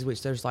movies,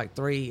 which there's like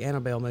 3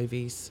 Annabelle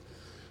movies.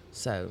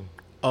 So.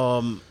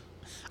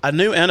 I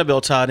knew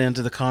Annabelle tied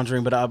into The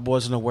Conjuring, but I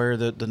wasn't aware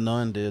that the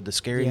Nun did. The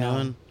Scary Yeah.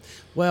 Nun.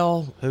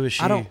 Well, Who is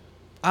she?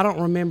 I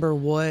don't remember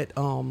what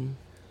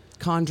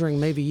Conjuring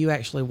movie you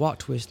actually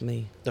watched with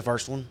me. The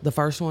first one. The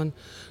first one.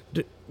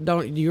 Do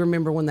you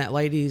remember when that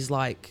lady's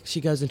like, she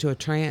goes into a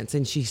trance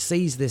and she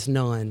sees this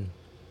nun,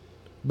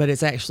 but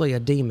it's actually a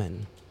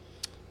demon.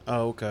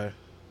 Oh, okay.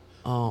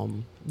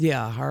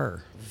 Yeah,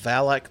 her.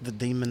 Valak the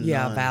Demon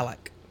Yeah, Nun. Valak.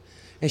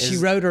 And she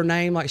Is- wrote her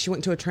name, like she went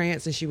into a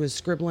trance and she was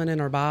scribbling in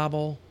her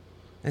Bible.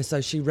 And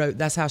so she wrote,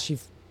 that's how she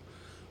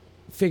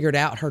figured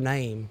out her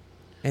name.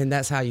 And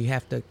that's how you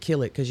have to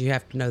kill it, because you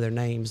have to know their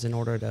names in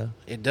order to.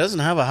 It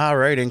doesn't have a high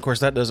rating. Of course,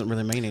 that doesn't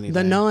really mean anything.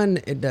 The Nun,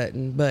 it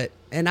doesn't,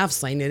 and I've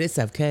seen it. It's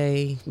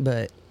okay,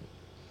 but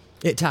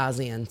it ties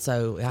in,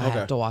 so I Okay.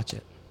 have to watch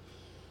it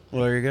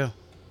Well, there you go.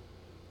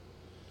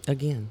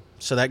 again.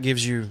 So that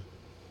gives you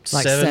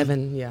Like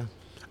 7, yeah.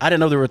 I didn't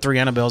know there were 3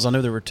 Annabelles. I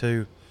knew there were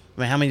 2.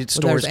 I mean, how many Well,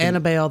 stories?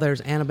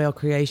 there's Annabelle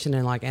Creation,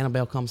 and like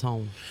Annabelle Comes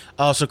Home.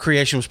 Oh, so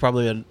Creation was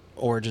probably an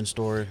origin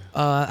story.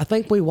 I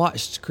think we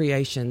watched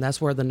Creation. That's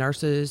where the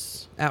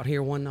nurses out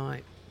here one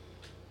night.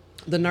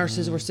 The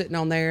nurses were sitting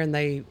on there, and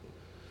they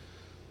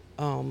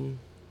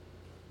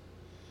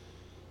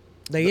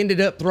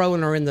ended up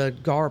throwing her in the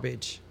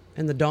garbage,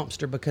 in the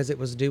dumpster, because it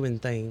was doing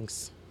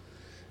things.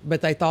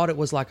 But they thought it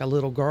was like a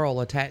little girl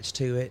attached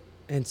to it,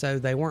 and so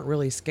they weren't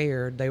really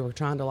scared. They were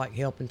trying to like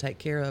help and take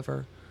care of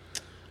her.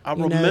 I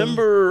You know-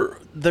 remember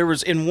there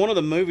was, in one of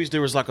the movies,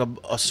 there was like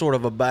a sort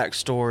of a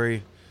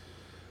backstory,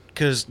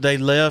 because they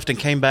left and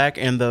came back,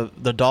 and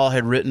the doll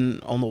had written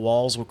on the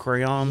walls with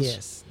crayons.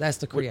 Yes, that's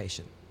the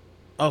Creation.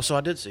 Oh, so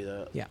I did see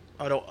that. Yeah.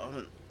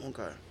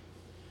 Okay.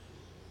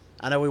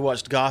 I know we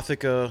watched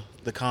Gothica,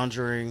 The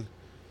Conjuring.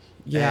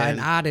 Yeah, and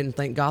And- I didn't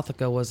think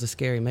Gothica was a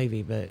scary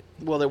movie, but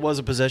Well, there was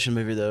a possession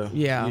movie though.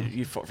 Yeah.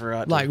 you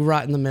forgot. like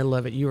right in the middle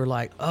of it, you were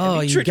like,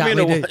 "Oh, you you tricked got me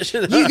me into to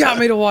watching it. you got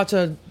me to watch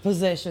a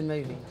possession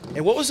movie."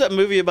 And what was that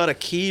movie about a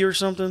key or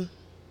something?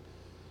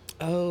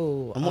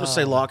 Oh, I'm going to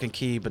say Lock and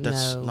Key, but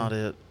that's no. not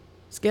it.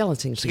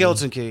 Skeleton Key.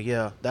 Skeleton Key,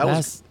 yeah,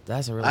 That's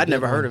a really. I'd good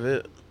never heard one. of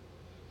it,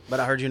 but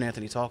I heard you and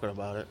Anthony talking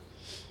about it.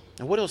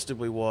 And what else did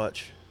we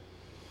watch?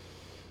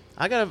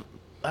 I got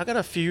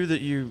a few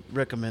that you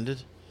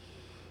recommended,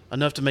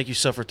 enough to make you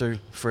suffer through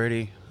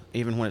Freddy,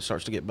 even when it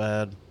starts to get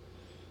bad.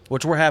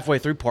 Which we're halfway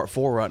through part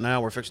 4 right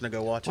now. We're fixing to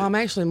go watch Well, it. I'm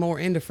actually more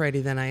into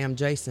Freddy than I am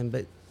Jason,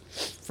 but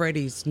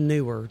Freddy's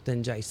newer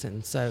than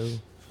Jason, so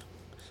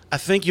I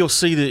think you'll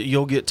see that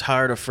you'll get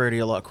tired of Freddy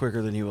a lot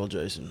quicker than you will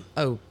Jason.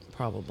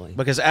 probably.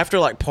 Because after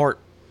like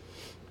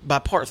by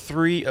part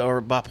 3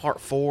 or by part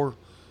 4,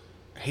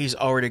 he's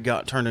already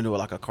got turned into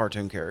like a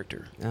cartoon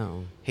character.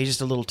 Oh, He's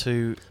just a little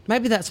too.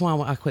 maybe that's why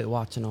I quit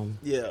watching them.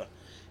 Yeah,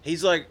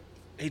 he's like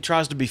he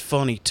tries to be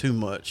funny too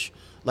much.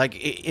 Like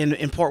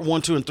in part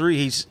 1, 2, and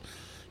 3,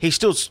 he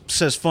still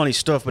says funny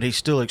stuff, but he's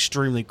still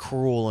extremely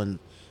cruel, and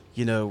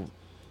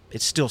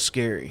it's still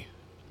scary.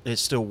 It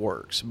still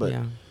works, but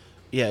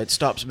yeah, it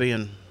stops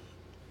being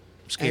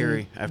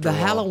scary And after the a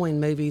while. Halloween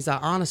movies.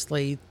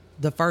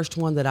 The first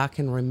one that I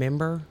can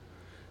remember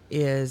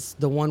is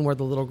the one where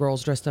the little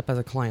girl's dressed up as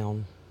a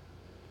clown.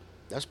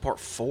 That's part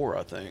 4,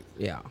 I think,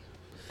 Yeah.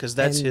 because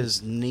that's And-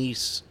 his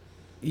niece.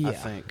 Yeah. I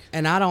think.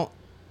 And I don't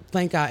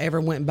think I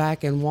ever went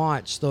back and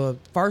watched the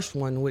first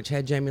one, which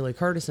had Jamie Lee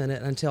Curtis in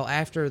it, until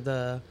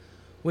after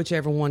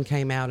whichever one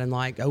came out in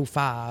like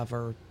 05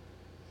 or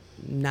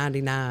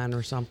 99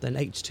 or something,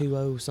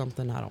 H2O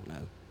something, I don't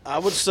know. I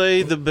would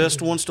say the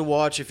best ones to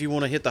watch if you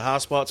want to hit the high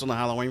spots on the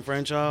Halloween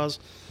franchise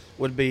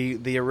would be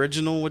the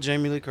original with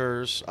Jamie Lee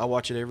Curtis. I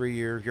watch it every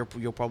year.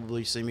 You'll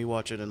probably see me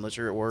watch it unless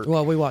you're at work.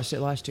 Well, we watched it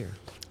last year.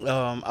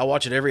 I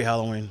watch it every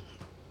Halloween.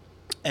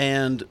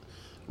 And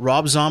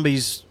Rob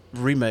Zombie's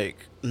remake,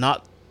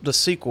 not the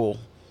sequel,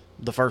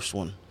 the first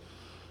one.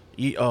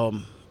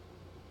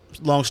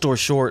 Long story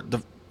short,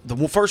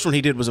 the first one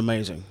he did was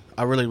amazing.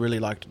 I really, really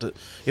liked it.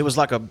 It was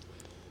like a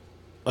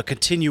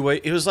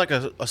continuation. It was like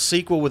a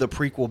sequel with a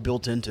prequel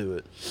built into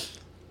it.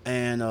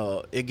 And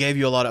it gave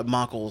you a lot of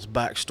Michael's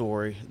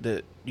backstory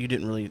that you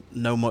didn't really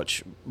know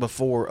much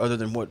before other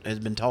than what has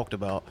been talked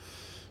about.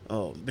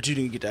 But you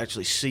didn't get to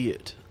actually see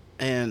it.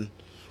 And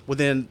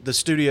within the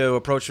studio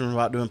approached him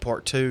about doing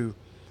part 2,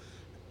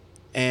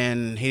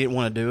 and he didn't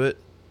want to do it,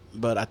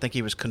 but I think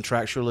he was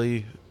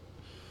contractually,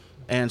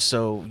 and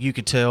so you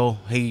could tell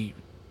he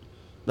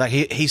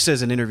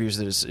says in interviews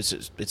that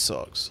it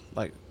sucks,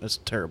 like it's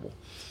terrible.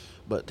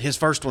 But his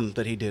first one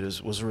that he did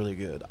was really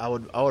good. I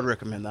would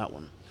recommend that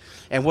one.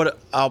 And what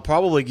I'll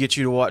probably get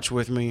you to watch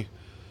with me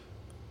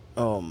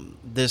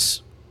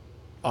this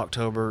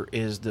October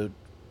is the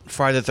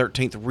Friday the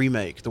 13th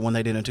remake, the one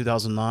they did in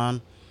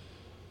 2009.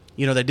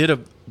 You know, they did a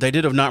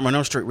Nightmare on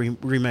Elm Street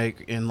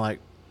remake in like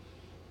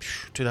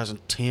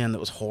 2010 that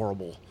was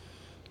horrible.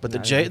 But the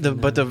Friday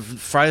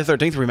the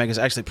 13th remake is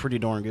actually pretty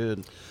darn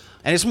good.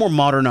 And it's more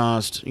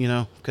modernized, you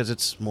know, because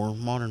it's more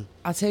modern.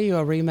 I'll tell you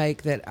a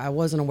remake that I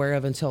wasn't aware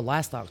of until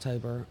last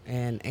October,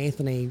 and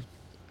Anthony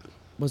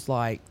was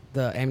like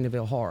the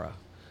Amityville Horror.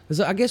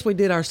 So I guess we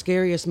did our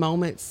scariest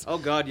moments. Oh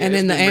God, yeah! And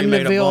then it's been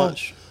remade a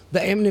bunch. the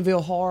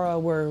Amityville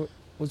Horror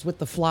was with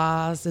the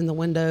flies in the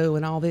window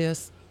and all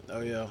this.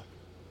 Oh yeah.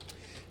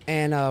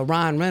 And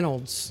Ryan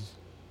Reynolds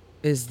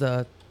is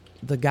the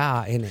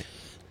guy in it,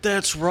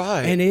 That's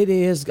right. and it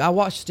is. I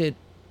watched it.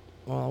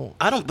 Well,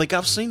 I don't think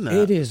I've seen that.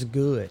 it is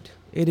good.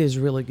 It is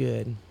really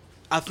good.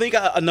 I think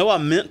I know I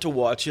meant to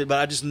watch it,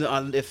 but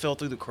it fell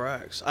through the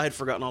cracks. I had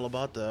forgotten all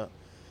about that.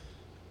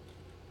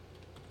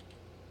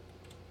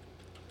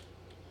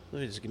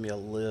 Let me just give me a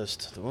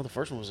list. The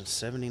first one was in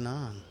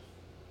 '79.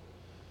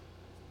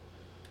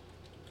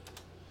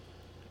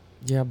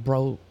 Yeah,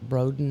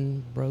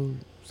 Broden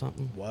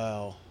something.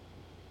 Wow.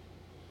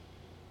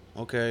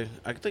 Okay,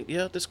 I think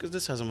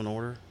this has them in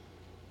order.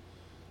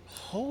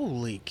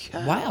 Holy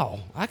cow! Wow,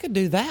 I could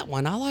do that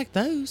one. I like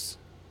those.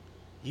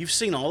 You've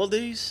seen all of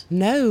these?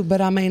 No, but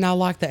I mean, I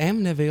like the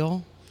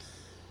Amityville.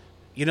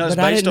 You know, it's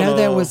But I based didn't know on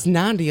there was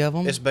 90 of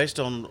them. It's based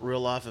on real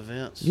life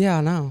events. Yeah,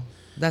 I know.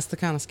 That's the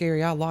kind of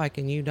scary I like,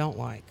 and you don't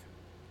like.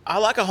 I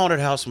like a haunted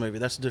house movie.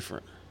 That's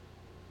different.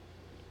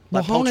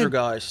 Well, Like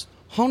Poltergeist.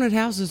 Haunted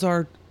houses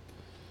are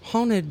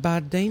haunted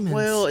by demons.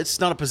 Well, it's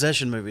not a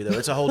possession movie though.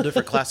 It's a whole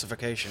different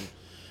classification.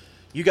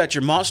 You got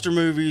your monster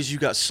movies. You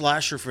got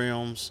slasher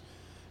films.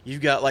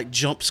 You've got like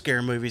jump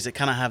scare movies that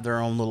kind of have their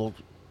own little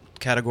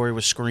category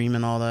with Scream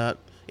and all that.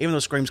 Even though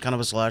Scream's kind of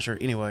a slasher.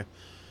 Anyway,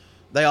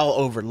 they all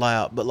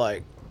overlap. But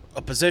like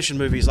a possession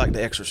movie is like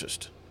The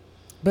Exorcist.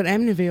 But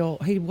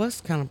Amityville,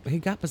 he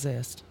got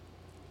possessed.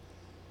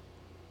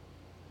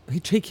 He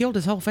killed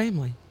his whole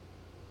family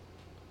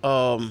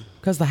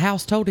because the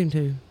house told him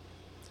to.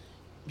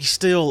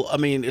 Still, I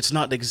mean, it's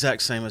not the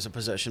exact same as a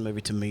possession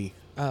movie to me.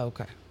 Oh,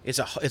 okay. It's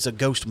a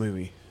ghost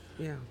movie.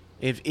 Yeah.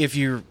 If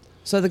you're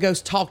So the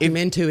ghost talked him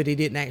into it. He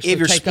didn't actually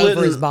you're take over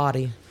splitting- his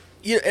body.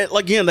 Yeah,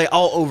 again, they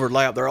all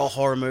overlap. They're all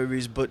horror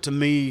movies, but to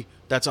me,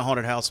 that's a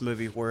haunted house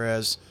movie.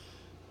 Whereas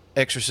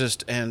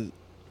Exorcist and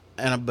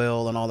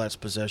Annabelle and all that's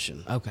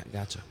possession. Okay,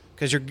 gotcha.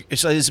 Because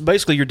it's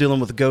basically you're dealing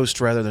with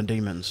ghosts rather than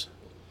demons.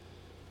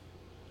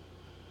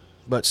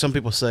 But some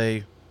people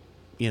say,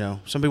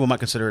 some people might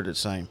consider it the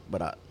same.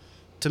 But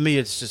to me,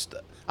 it's just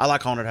I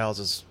like haunted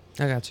houses.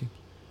 I got you.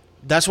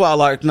 That's why I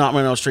like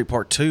Nightmare on Elm Street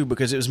Part 2,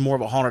 because it was more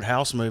of a haunted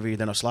house movie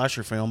than a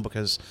slasher film,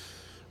 because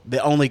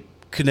the only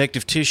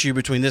connective tissue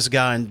between this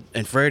guy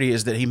and Freddy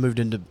is that he moved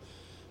into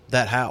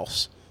that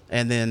house.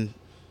 And then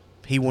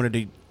he wanted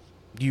to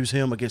use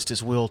him against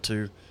his will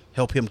to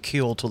help him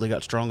kill till they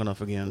got strong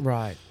enough again.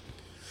 Right.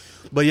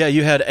 But yeah,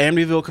 you had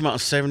Amityville come out in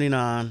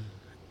 '79,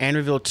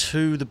 Amityville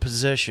 2: The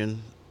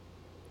Possession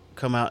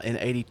come out in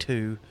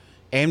 '82,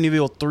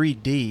 Amityville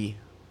 3D.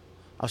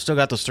 I've still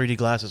got those 3D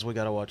glasses. We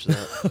got to watch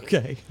that.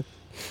 Okay.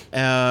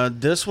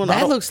 This one,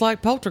 That looks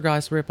like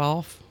Poltergeist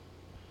ripoff.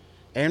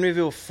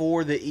 Amityville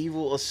 4: The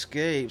Evil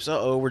Escapes.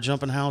 We're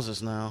jumping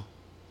houses now.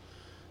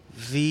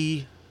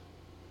 The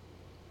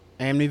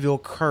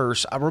Amityville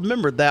Curse. I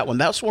remember that one.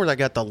 That's where they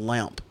got the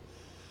lamp.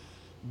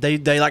 They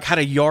like had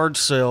a yard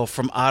sale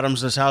from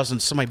items in this house,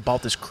 and somebody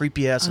bought this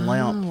creepy ass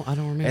lamp. I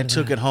don't remember. And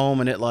took that. it home,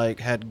 and it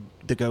like had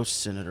the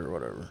ghosts in it or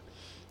whatever.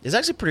 It's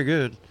actually pretty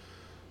good.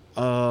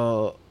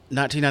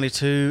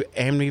 1992,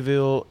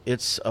 Amityville.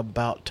 It's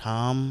About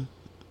Time.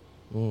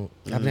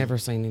 I've never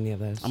seen any of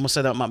those. I'm gonna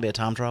say that might be a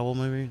time travel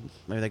movie.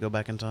 Maybe they go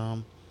back in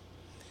time.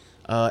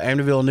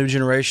 Amityville: New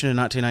Generation in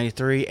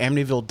 1993.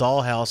 Amityville: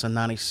 Dollhouse in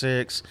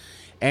 96.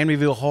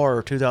 Amityville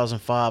Horror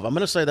 2005. I'm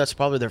gonna say that's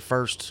probably their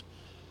first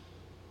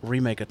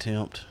remake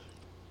attempt.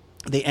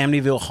 The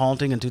Amityville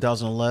Haunting in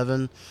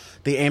 2011.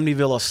 The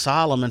Amityville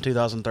Asylum in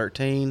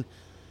 2013.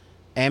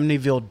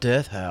 Amityville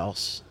Death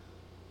House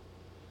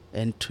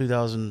in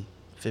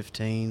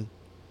 2015.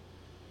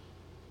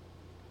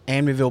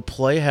 Amityville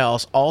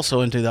Playhouse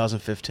also in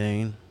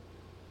 2015.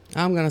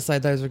 I'm going to say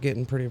those are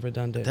getting pretty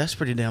redundant. That's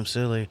pretty damn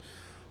silly.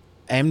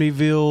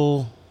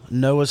 Amityville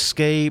No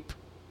Escape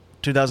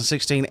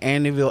 2016.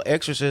 Amityville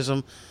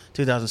Exorcism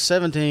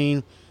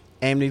 2017.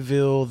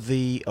 Amityville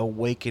The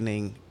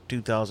Awakening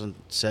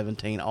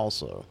 2017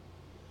 also.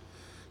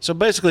 So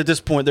basically at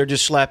this point they're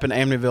just slapping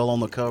Amityville on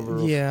the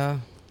cover Yeah.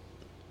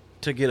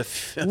 to get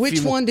a Which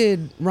few more- one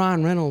did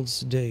Ryan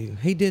Reynolds do?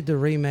 He did the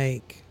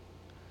remake.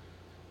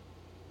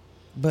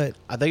 But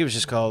I think it was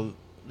just called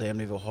the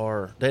Amityville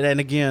Horror. And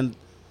again,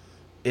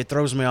 it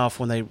throws me off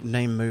when they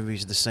name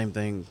movies the same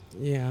thing.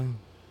 yeah.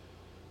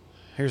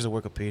 Here's the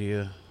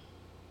Wikipedia.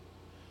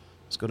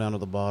 Let's go down to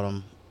the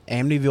bottom.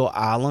 Amityville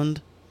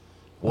Island.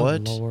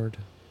 What? Oh, Lord.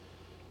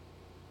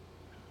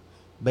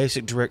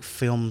 Basic Direct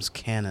Films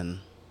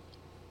canon.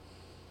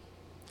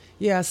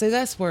 Yeah, see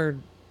that's where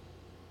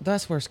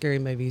scary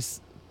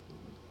movies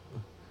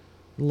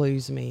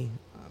lose me.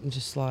 I'm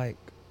just like,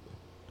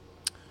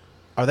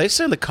 Are they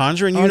saying the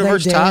Conjuring Are they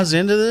universe dead? ties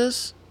into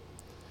this?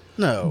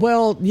 No.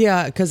 well,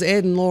 yeah, because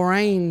Ed and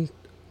Lorraine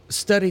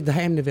studied the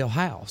Amityville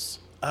house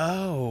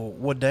Oh,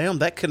 well, damn,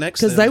 that connects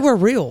because them. they were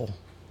real.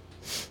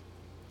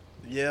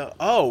 Yeah.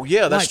 Oh,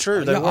 yeah, that's Like,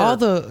 true. They yeah,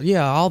 were.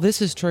 all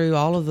this is true.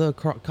 All of the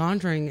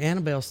Conjuring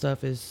Annabelle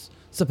stuff is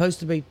supposed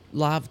to be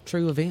live,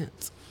 true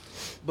events,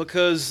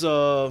 Because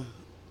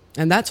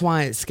and that's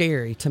why it's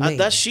scary to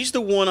me. she's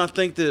the one I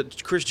think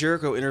that Chris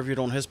Jericho interviewed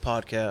on his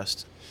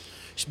podcast.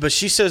 But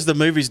she says the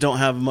movies don't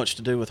have much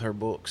to do with her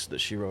books that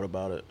she wrote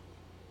about it.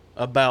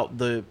 About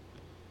the,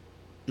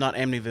 not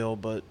Amityville,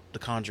 but The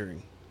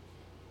Conjuring.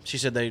 She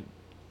said they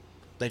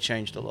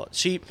changed a lot.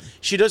 She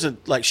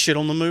doesn't like shit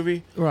on the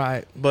movie,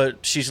 right?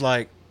 but she's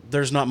like,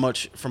 there's not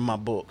much from my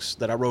books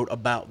that I wrote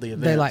about the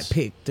events. They like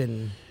picked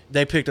and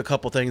They picked a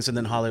couple things and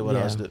then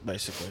Hollywoodized Yeah. it,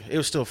 basically. It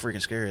was still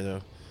freaking scary,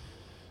 though.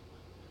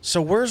 So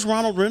where's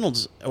Ronald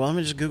Reynolds? Well, let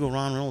me just Google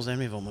Ron Reynolds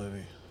Amityville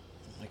movie.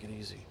 Make it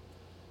easy.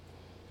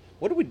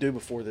 What did we do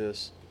before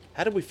this?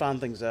 How did we find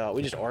things out?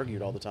 We just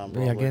argued all the time,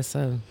 yeah, I probably. guess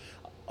so.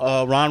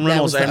 Ron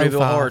Reynolds was the Amityville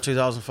 05. Horror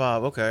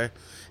 2005. Okay.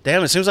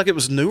 Damn, it seems like it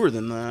was newer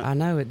than that. I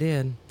know it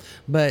did,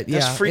 but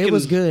That's yeah, freaking- it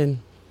was good.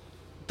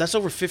 That's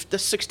over 50.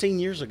 That's 16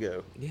 years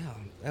ago. Yeah,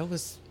 that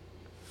was.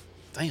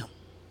 Damn.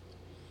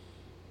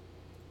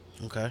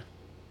 Okay.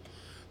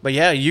 But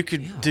yeah, you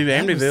could Yeah, do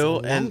that was Amityville a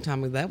long and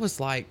time ago. That was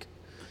like,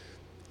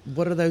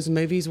 what are those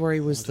movies where he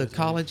was the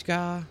college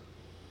guy?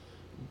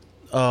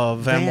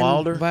 Van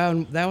Wilder.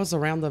 That was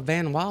around the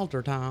Van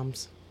Wilder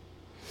times,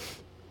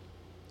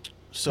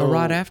 So or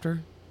right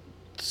after.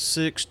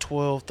 6,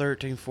 12,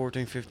 13,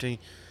 14, 15,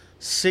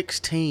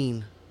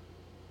 16.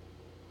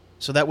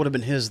 So that would have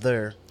been his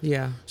there.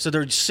 Yeah. So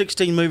there's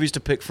 16 movies to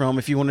pick from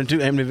if you want to do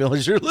Amityville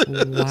as your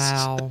list.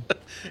 Wow.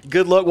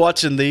 Good luck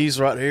watching these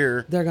right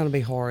here. They're gonna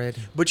be horrid.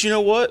 But you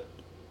know what?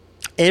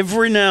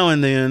 Every now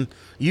and then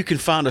you can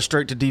find a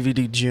straight to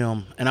DVD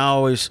gem, and I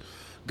always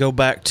go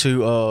back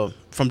to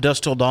From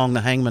Dusk Till Dawn,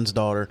 The Hangman's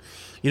Daughter.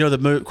 You know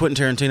the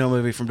Quentin Tarantino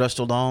movie From Dusk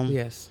Till Dawn?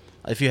 Yes,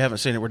 If you haven't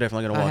seen it, we're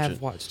definitely going to I watch have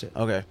it. watched it.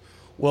 Okay.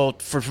 Well,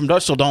 From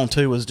Dusk Till Dawn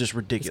 2 was just It's got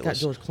ridiculous.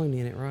 George Clooney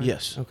in it, right?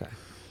 Yes.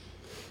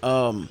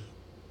 Okay.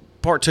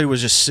 Part 2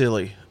 was just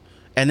silly.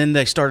 And then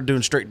they started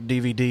doing straight to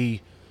DVD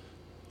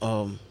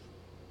From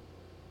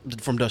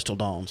Dusk Till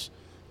Dawns.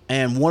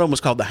 And one of them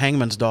was called The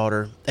Hangman's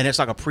Daughter, and it's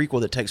like a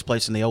prequel that takes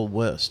place in the Old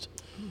West.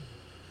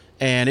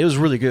 And it was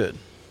really good.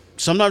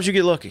 Sometimes you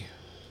get lucky.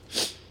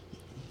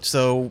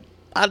 So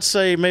I'd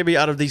say maybe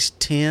out of these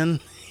 10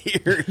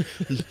 here,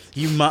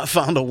 you might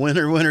find a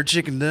winner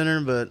chicken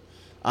dinner, but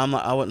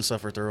I wouldn't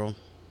suffer through them.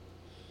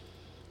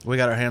 We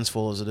got our hands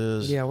full as it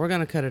is. Yeah, we're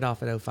gonna cut it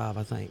off at 05,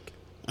 I think.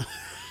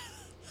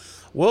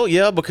 Well,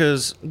 yeah,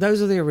 because,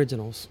 Those are the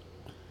originals,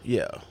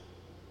 yeah.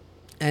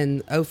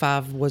 and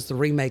 05 was the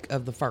remake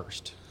of the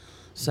first.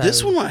 So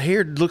This one right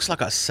here looks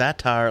like a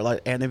satire,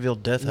 like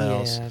Amityville Death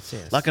House.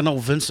 Yes. Like an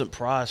old Vincent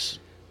Price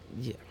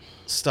Yeah.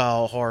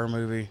 style horror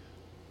movie.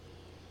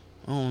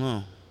 I don't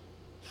know.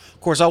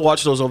 Of course, I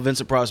watch those old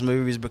Vincent Price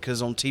movies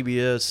because on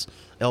TBS,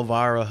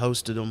 Elvira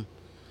hosted them.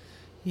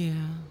 Yeah.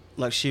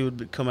 Like she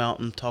would come out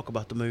and talk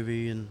about the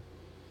movie and,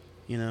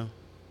 you know,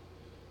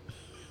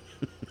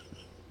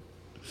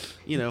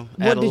 add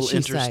What a did little she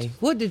interest. say?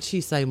 What did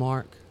she say,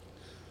 Mark?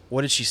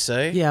 What did she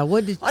say? Yeah,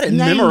 what did I didn't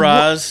name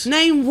memorize.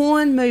 Name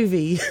one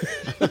movie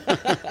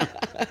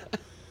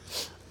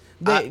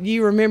that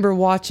you remember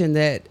watching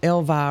that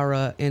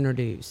Elvira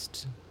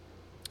introduced.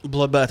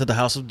 Bloodbath at the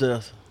House of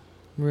Death.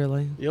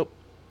 Really? Yep.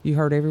 You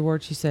heard every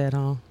word she said,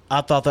 huh?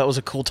 I thought that was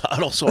a cool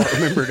title, so I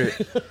remembered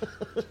it.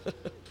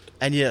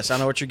 And yes, I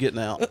know what you're getting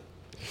at.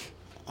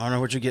 I don't know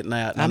what you're getting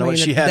at. I know mean, what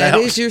she had that out.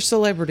 is your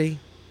celebrity.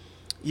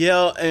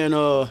 Yeah, and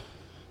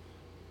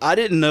I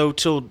didn't know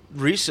till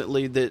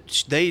recently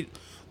that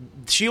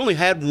she only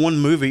had one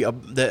movie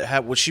that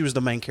had well, she was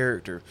the main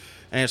character,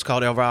 and it's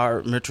called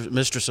Elvira,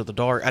 Mistress of the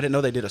Dark. I didn't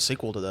know they did a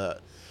sequel to that,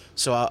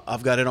 so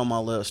I've got it on my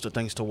list of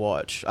things to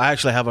watch. I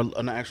actually have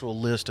an actual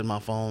list in my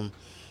phone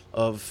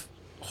of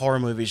horror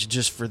movies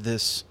just for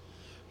this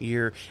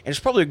year, and it's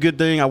probably a good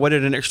thing I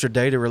waited an extra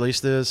day to release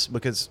this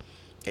because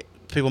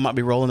people might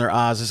be rolling their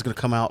eyes. It's going to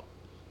come out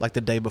like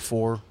the day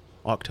before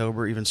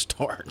October even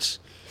starts.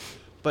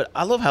 But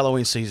I love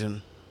Halloween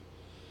season.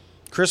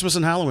 Christmas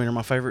and Halloween are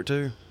my favorite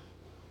too.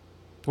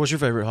 What's your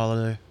favorite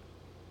holiday?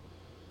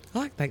 I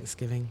like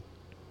Thanksgiving.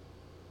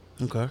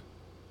 Okay.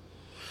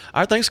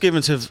 Our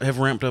Thanksgivings have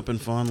ramped up in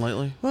fun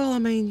lately. Well, I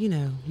mean,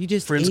 you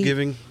just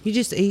Friendsgiving. You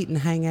just eat and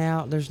hang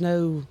out. There's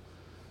no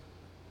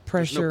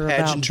pressure about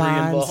pageantry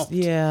buying. involved.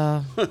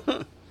 Yeah.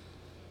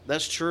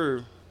 That's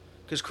true.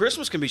 Because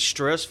Christmas can be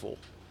stressful.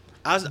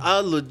 I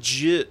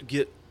legit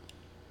get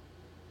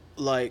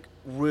like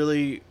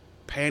really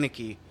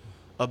panicky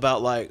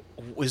about like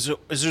is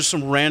there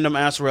some random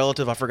ass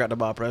relative I forgot to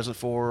buy a present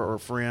for or a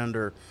friend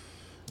or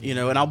and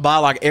I'll buy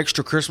like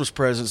extra Christmas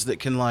presents that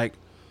can like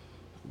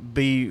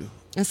be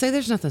And say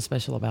there's nothing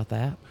special about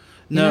that.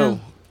 no.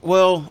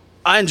 Well,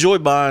 I enjoy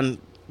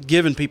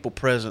giving people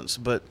presents,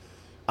 but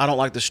I don't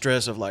like the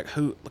stress of like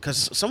who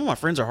because some of my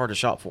friends are hard to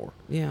shop for.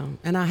 Yeah.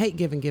 And I hate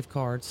giving gift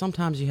cards.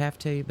 Sometimes you have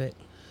to, but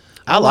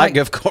I like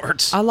gift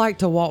cards. I like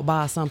to walk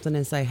by something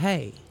and say,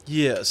 "Hey,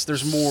 Yes,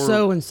 there's more.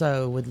 so and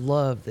so would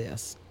love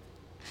this."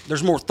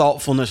 There's more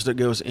thoughtfulness that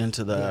goes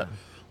into that,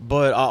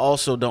 but I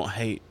also don't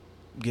hate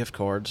gift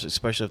cards,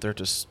 especially if they're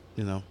just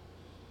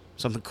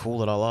something cool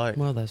that I like.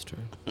 Well, that's true.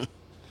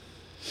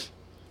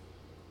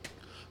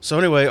 So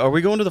anyway, are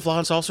we going to the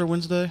Flying Saucer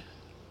Wednesday?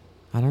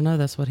 I don't know.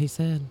 That's what he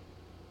said.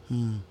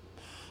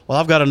 Well,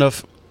 I've got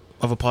enough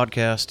of a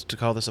podcast to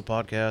call this a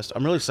podcast.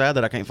 I'm really sad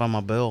that I can't find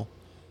my bell.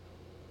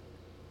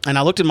 And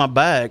I looked in my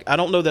bag. I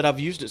don't know that I've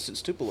used it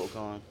since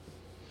TupeloCon.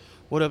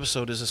 What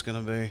episode is this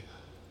going to be?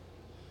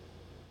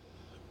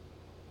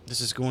 This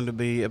is going to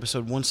be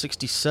episode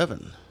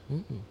 167.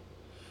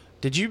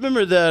 Did you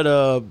remember that?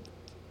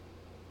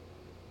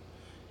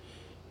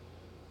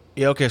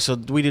 Yeah, okay, so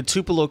we did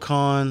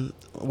TupeloCon.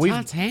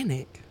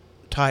 Titanic.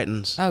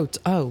 Titans.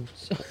 Oh.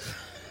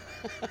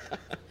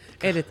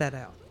 Edit that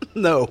out.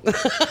 No.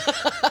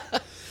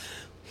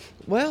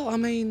 Well, I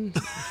mean,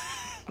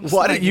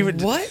 Why did you?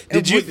 What?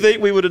 Did you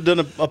think we would have done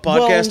a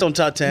podcast on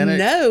Titanic?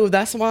 No,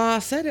 that's why I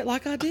said it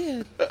like I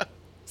did.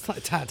 It's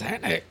like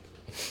Titanic.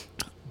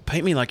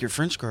 Paint me like your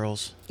French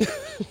girls.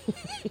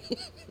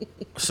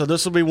 So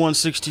this will be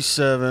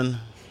 167.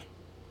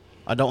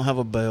 I don't have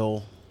a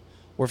bell.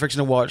 We're fixing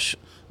to watch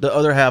the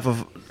other half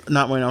of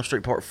Nightmare on Elm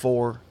Street Part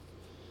 4.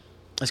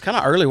 It's kind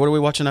of early. What are we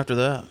watching after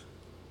that?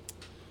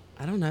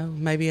 I don't know.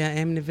 Maybe an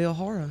Amityville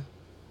Horror.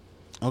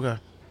 Okay.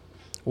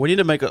 We need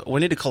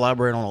to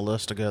collaborate on a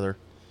list together.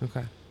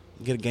 Okay.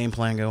 Get a game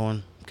plan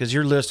going. Because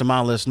your list and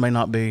my list may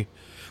not be.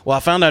 Well, I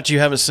found out you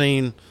haven't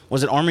seen.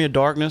 Was it Army of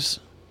Darkness?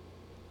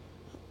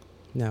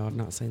 No, I've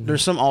not seen that.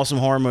 There's some awesome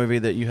horror movie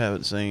that you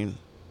haven't seen.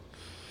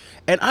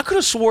 And I could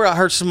have swore I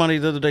heard somebody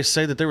the other day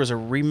say that there was a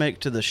remake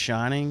to The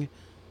Shining.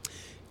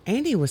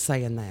 Andy was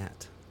saying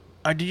that.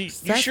 You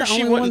That's sure the she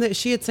only one wouldn't? that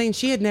she had seen.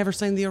 She had never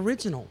seen the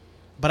original.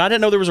 But I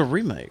didn't know there was a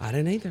remake. I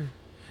didn't either.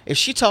 Is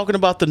she talking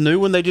about the new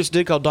one they just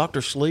did called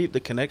Dr. Sleep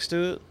that connects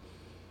to it?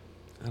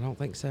 I don't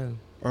think so.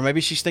 Or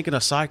maybe she's thinking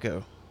of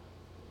Psycho.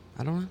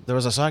 I don't know. There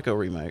was a Psycho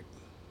remake.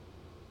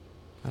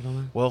 I don't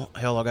know. Well,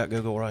 hell, I got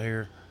Google right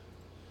here.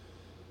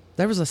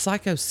 There was a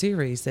Psycho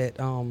series that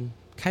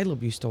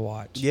Caleb used to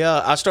watch.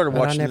 Yeah, I started But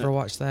watching I never it.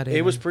 watched that It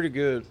either. was pretty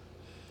good.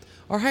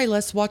 Or hey,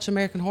 let's watch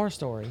American Horror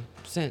Story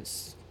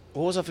since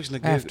What was I fixing to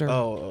Google? After.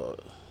 Oh,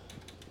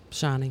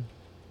 Shining.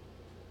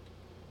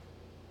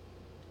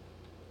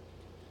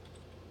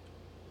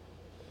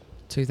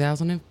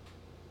 $2015?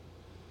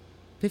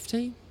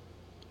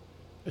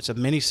 it's a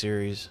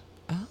miniseries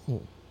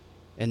Oh.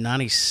 in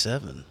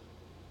 97.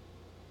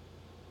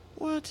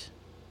 What?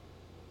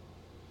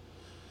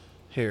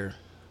 Here.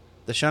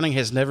 The Shining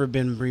has never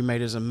been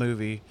remade as a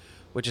movie,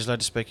 which has led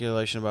to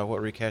speculation about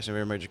what recasting of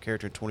every major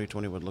character in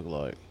 2020 would look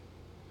like.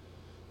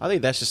 I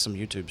think that's just some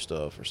YouTube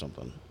stuff or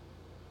something.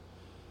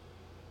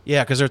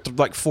 Yeah, because they're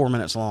like 4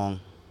 minutes long.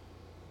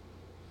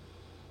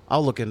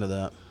 I'll look into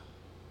that.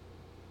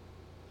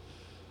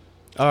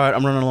 All right,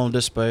 I'm running along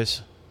this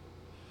space.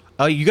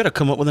 Oh, you got to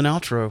come up with an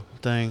outro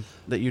thing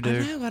that you do. I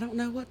know. I don't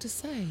know what to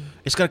say.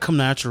 It's got to come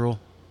natural.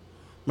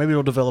 Maybe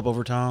it'll develop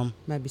over time.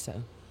 Maybe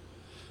so.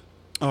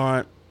 All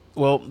right.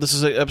 Well, this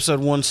is episode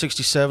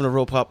 167 of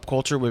Real Pop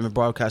Culture. We've been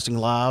broadcasting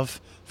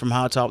live from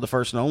high atop the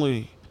first and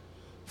only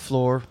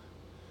floor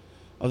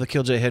of the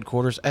Kill J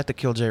headquarters at the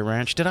Kill J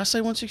Ranch. Did I say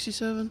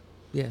 167?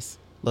 Yes.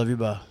 Love you,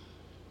 bye.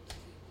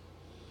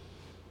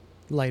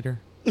 Later.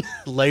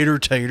 Later,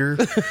 Tater.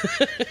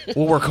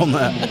 We'll work on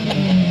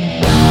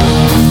that.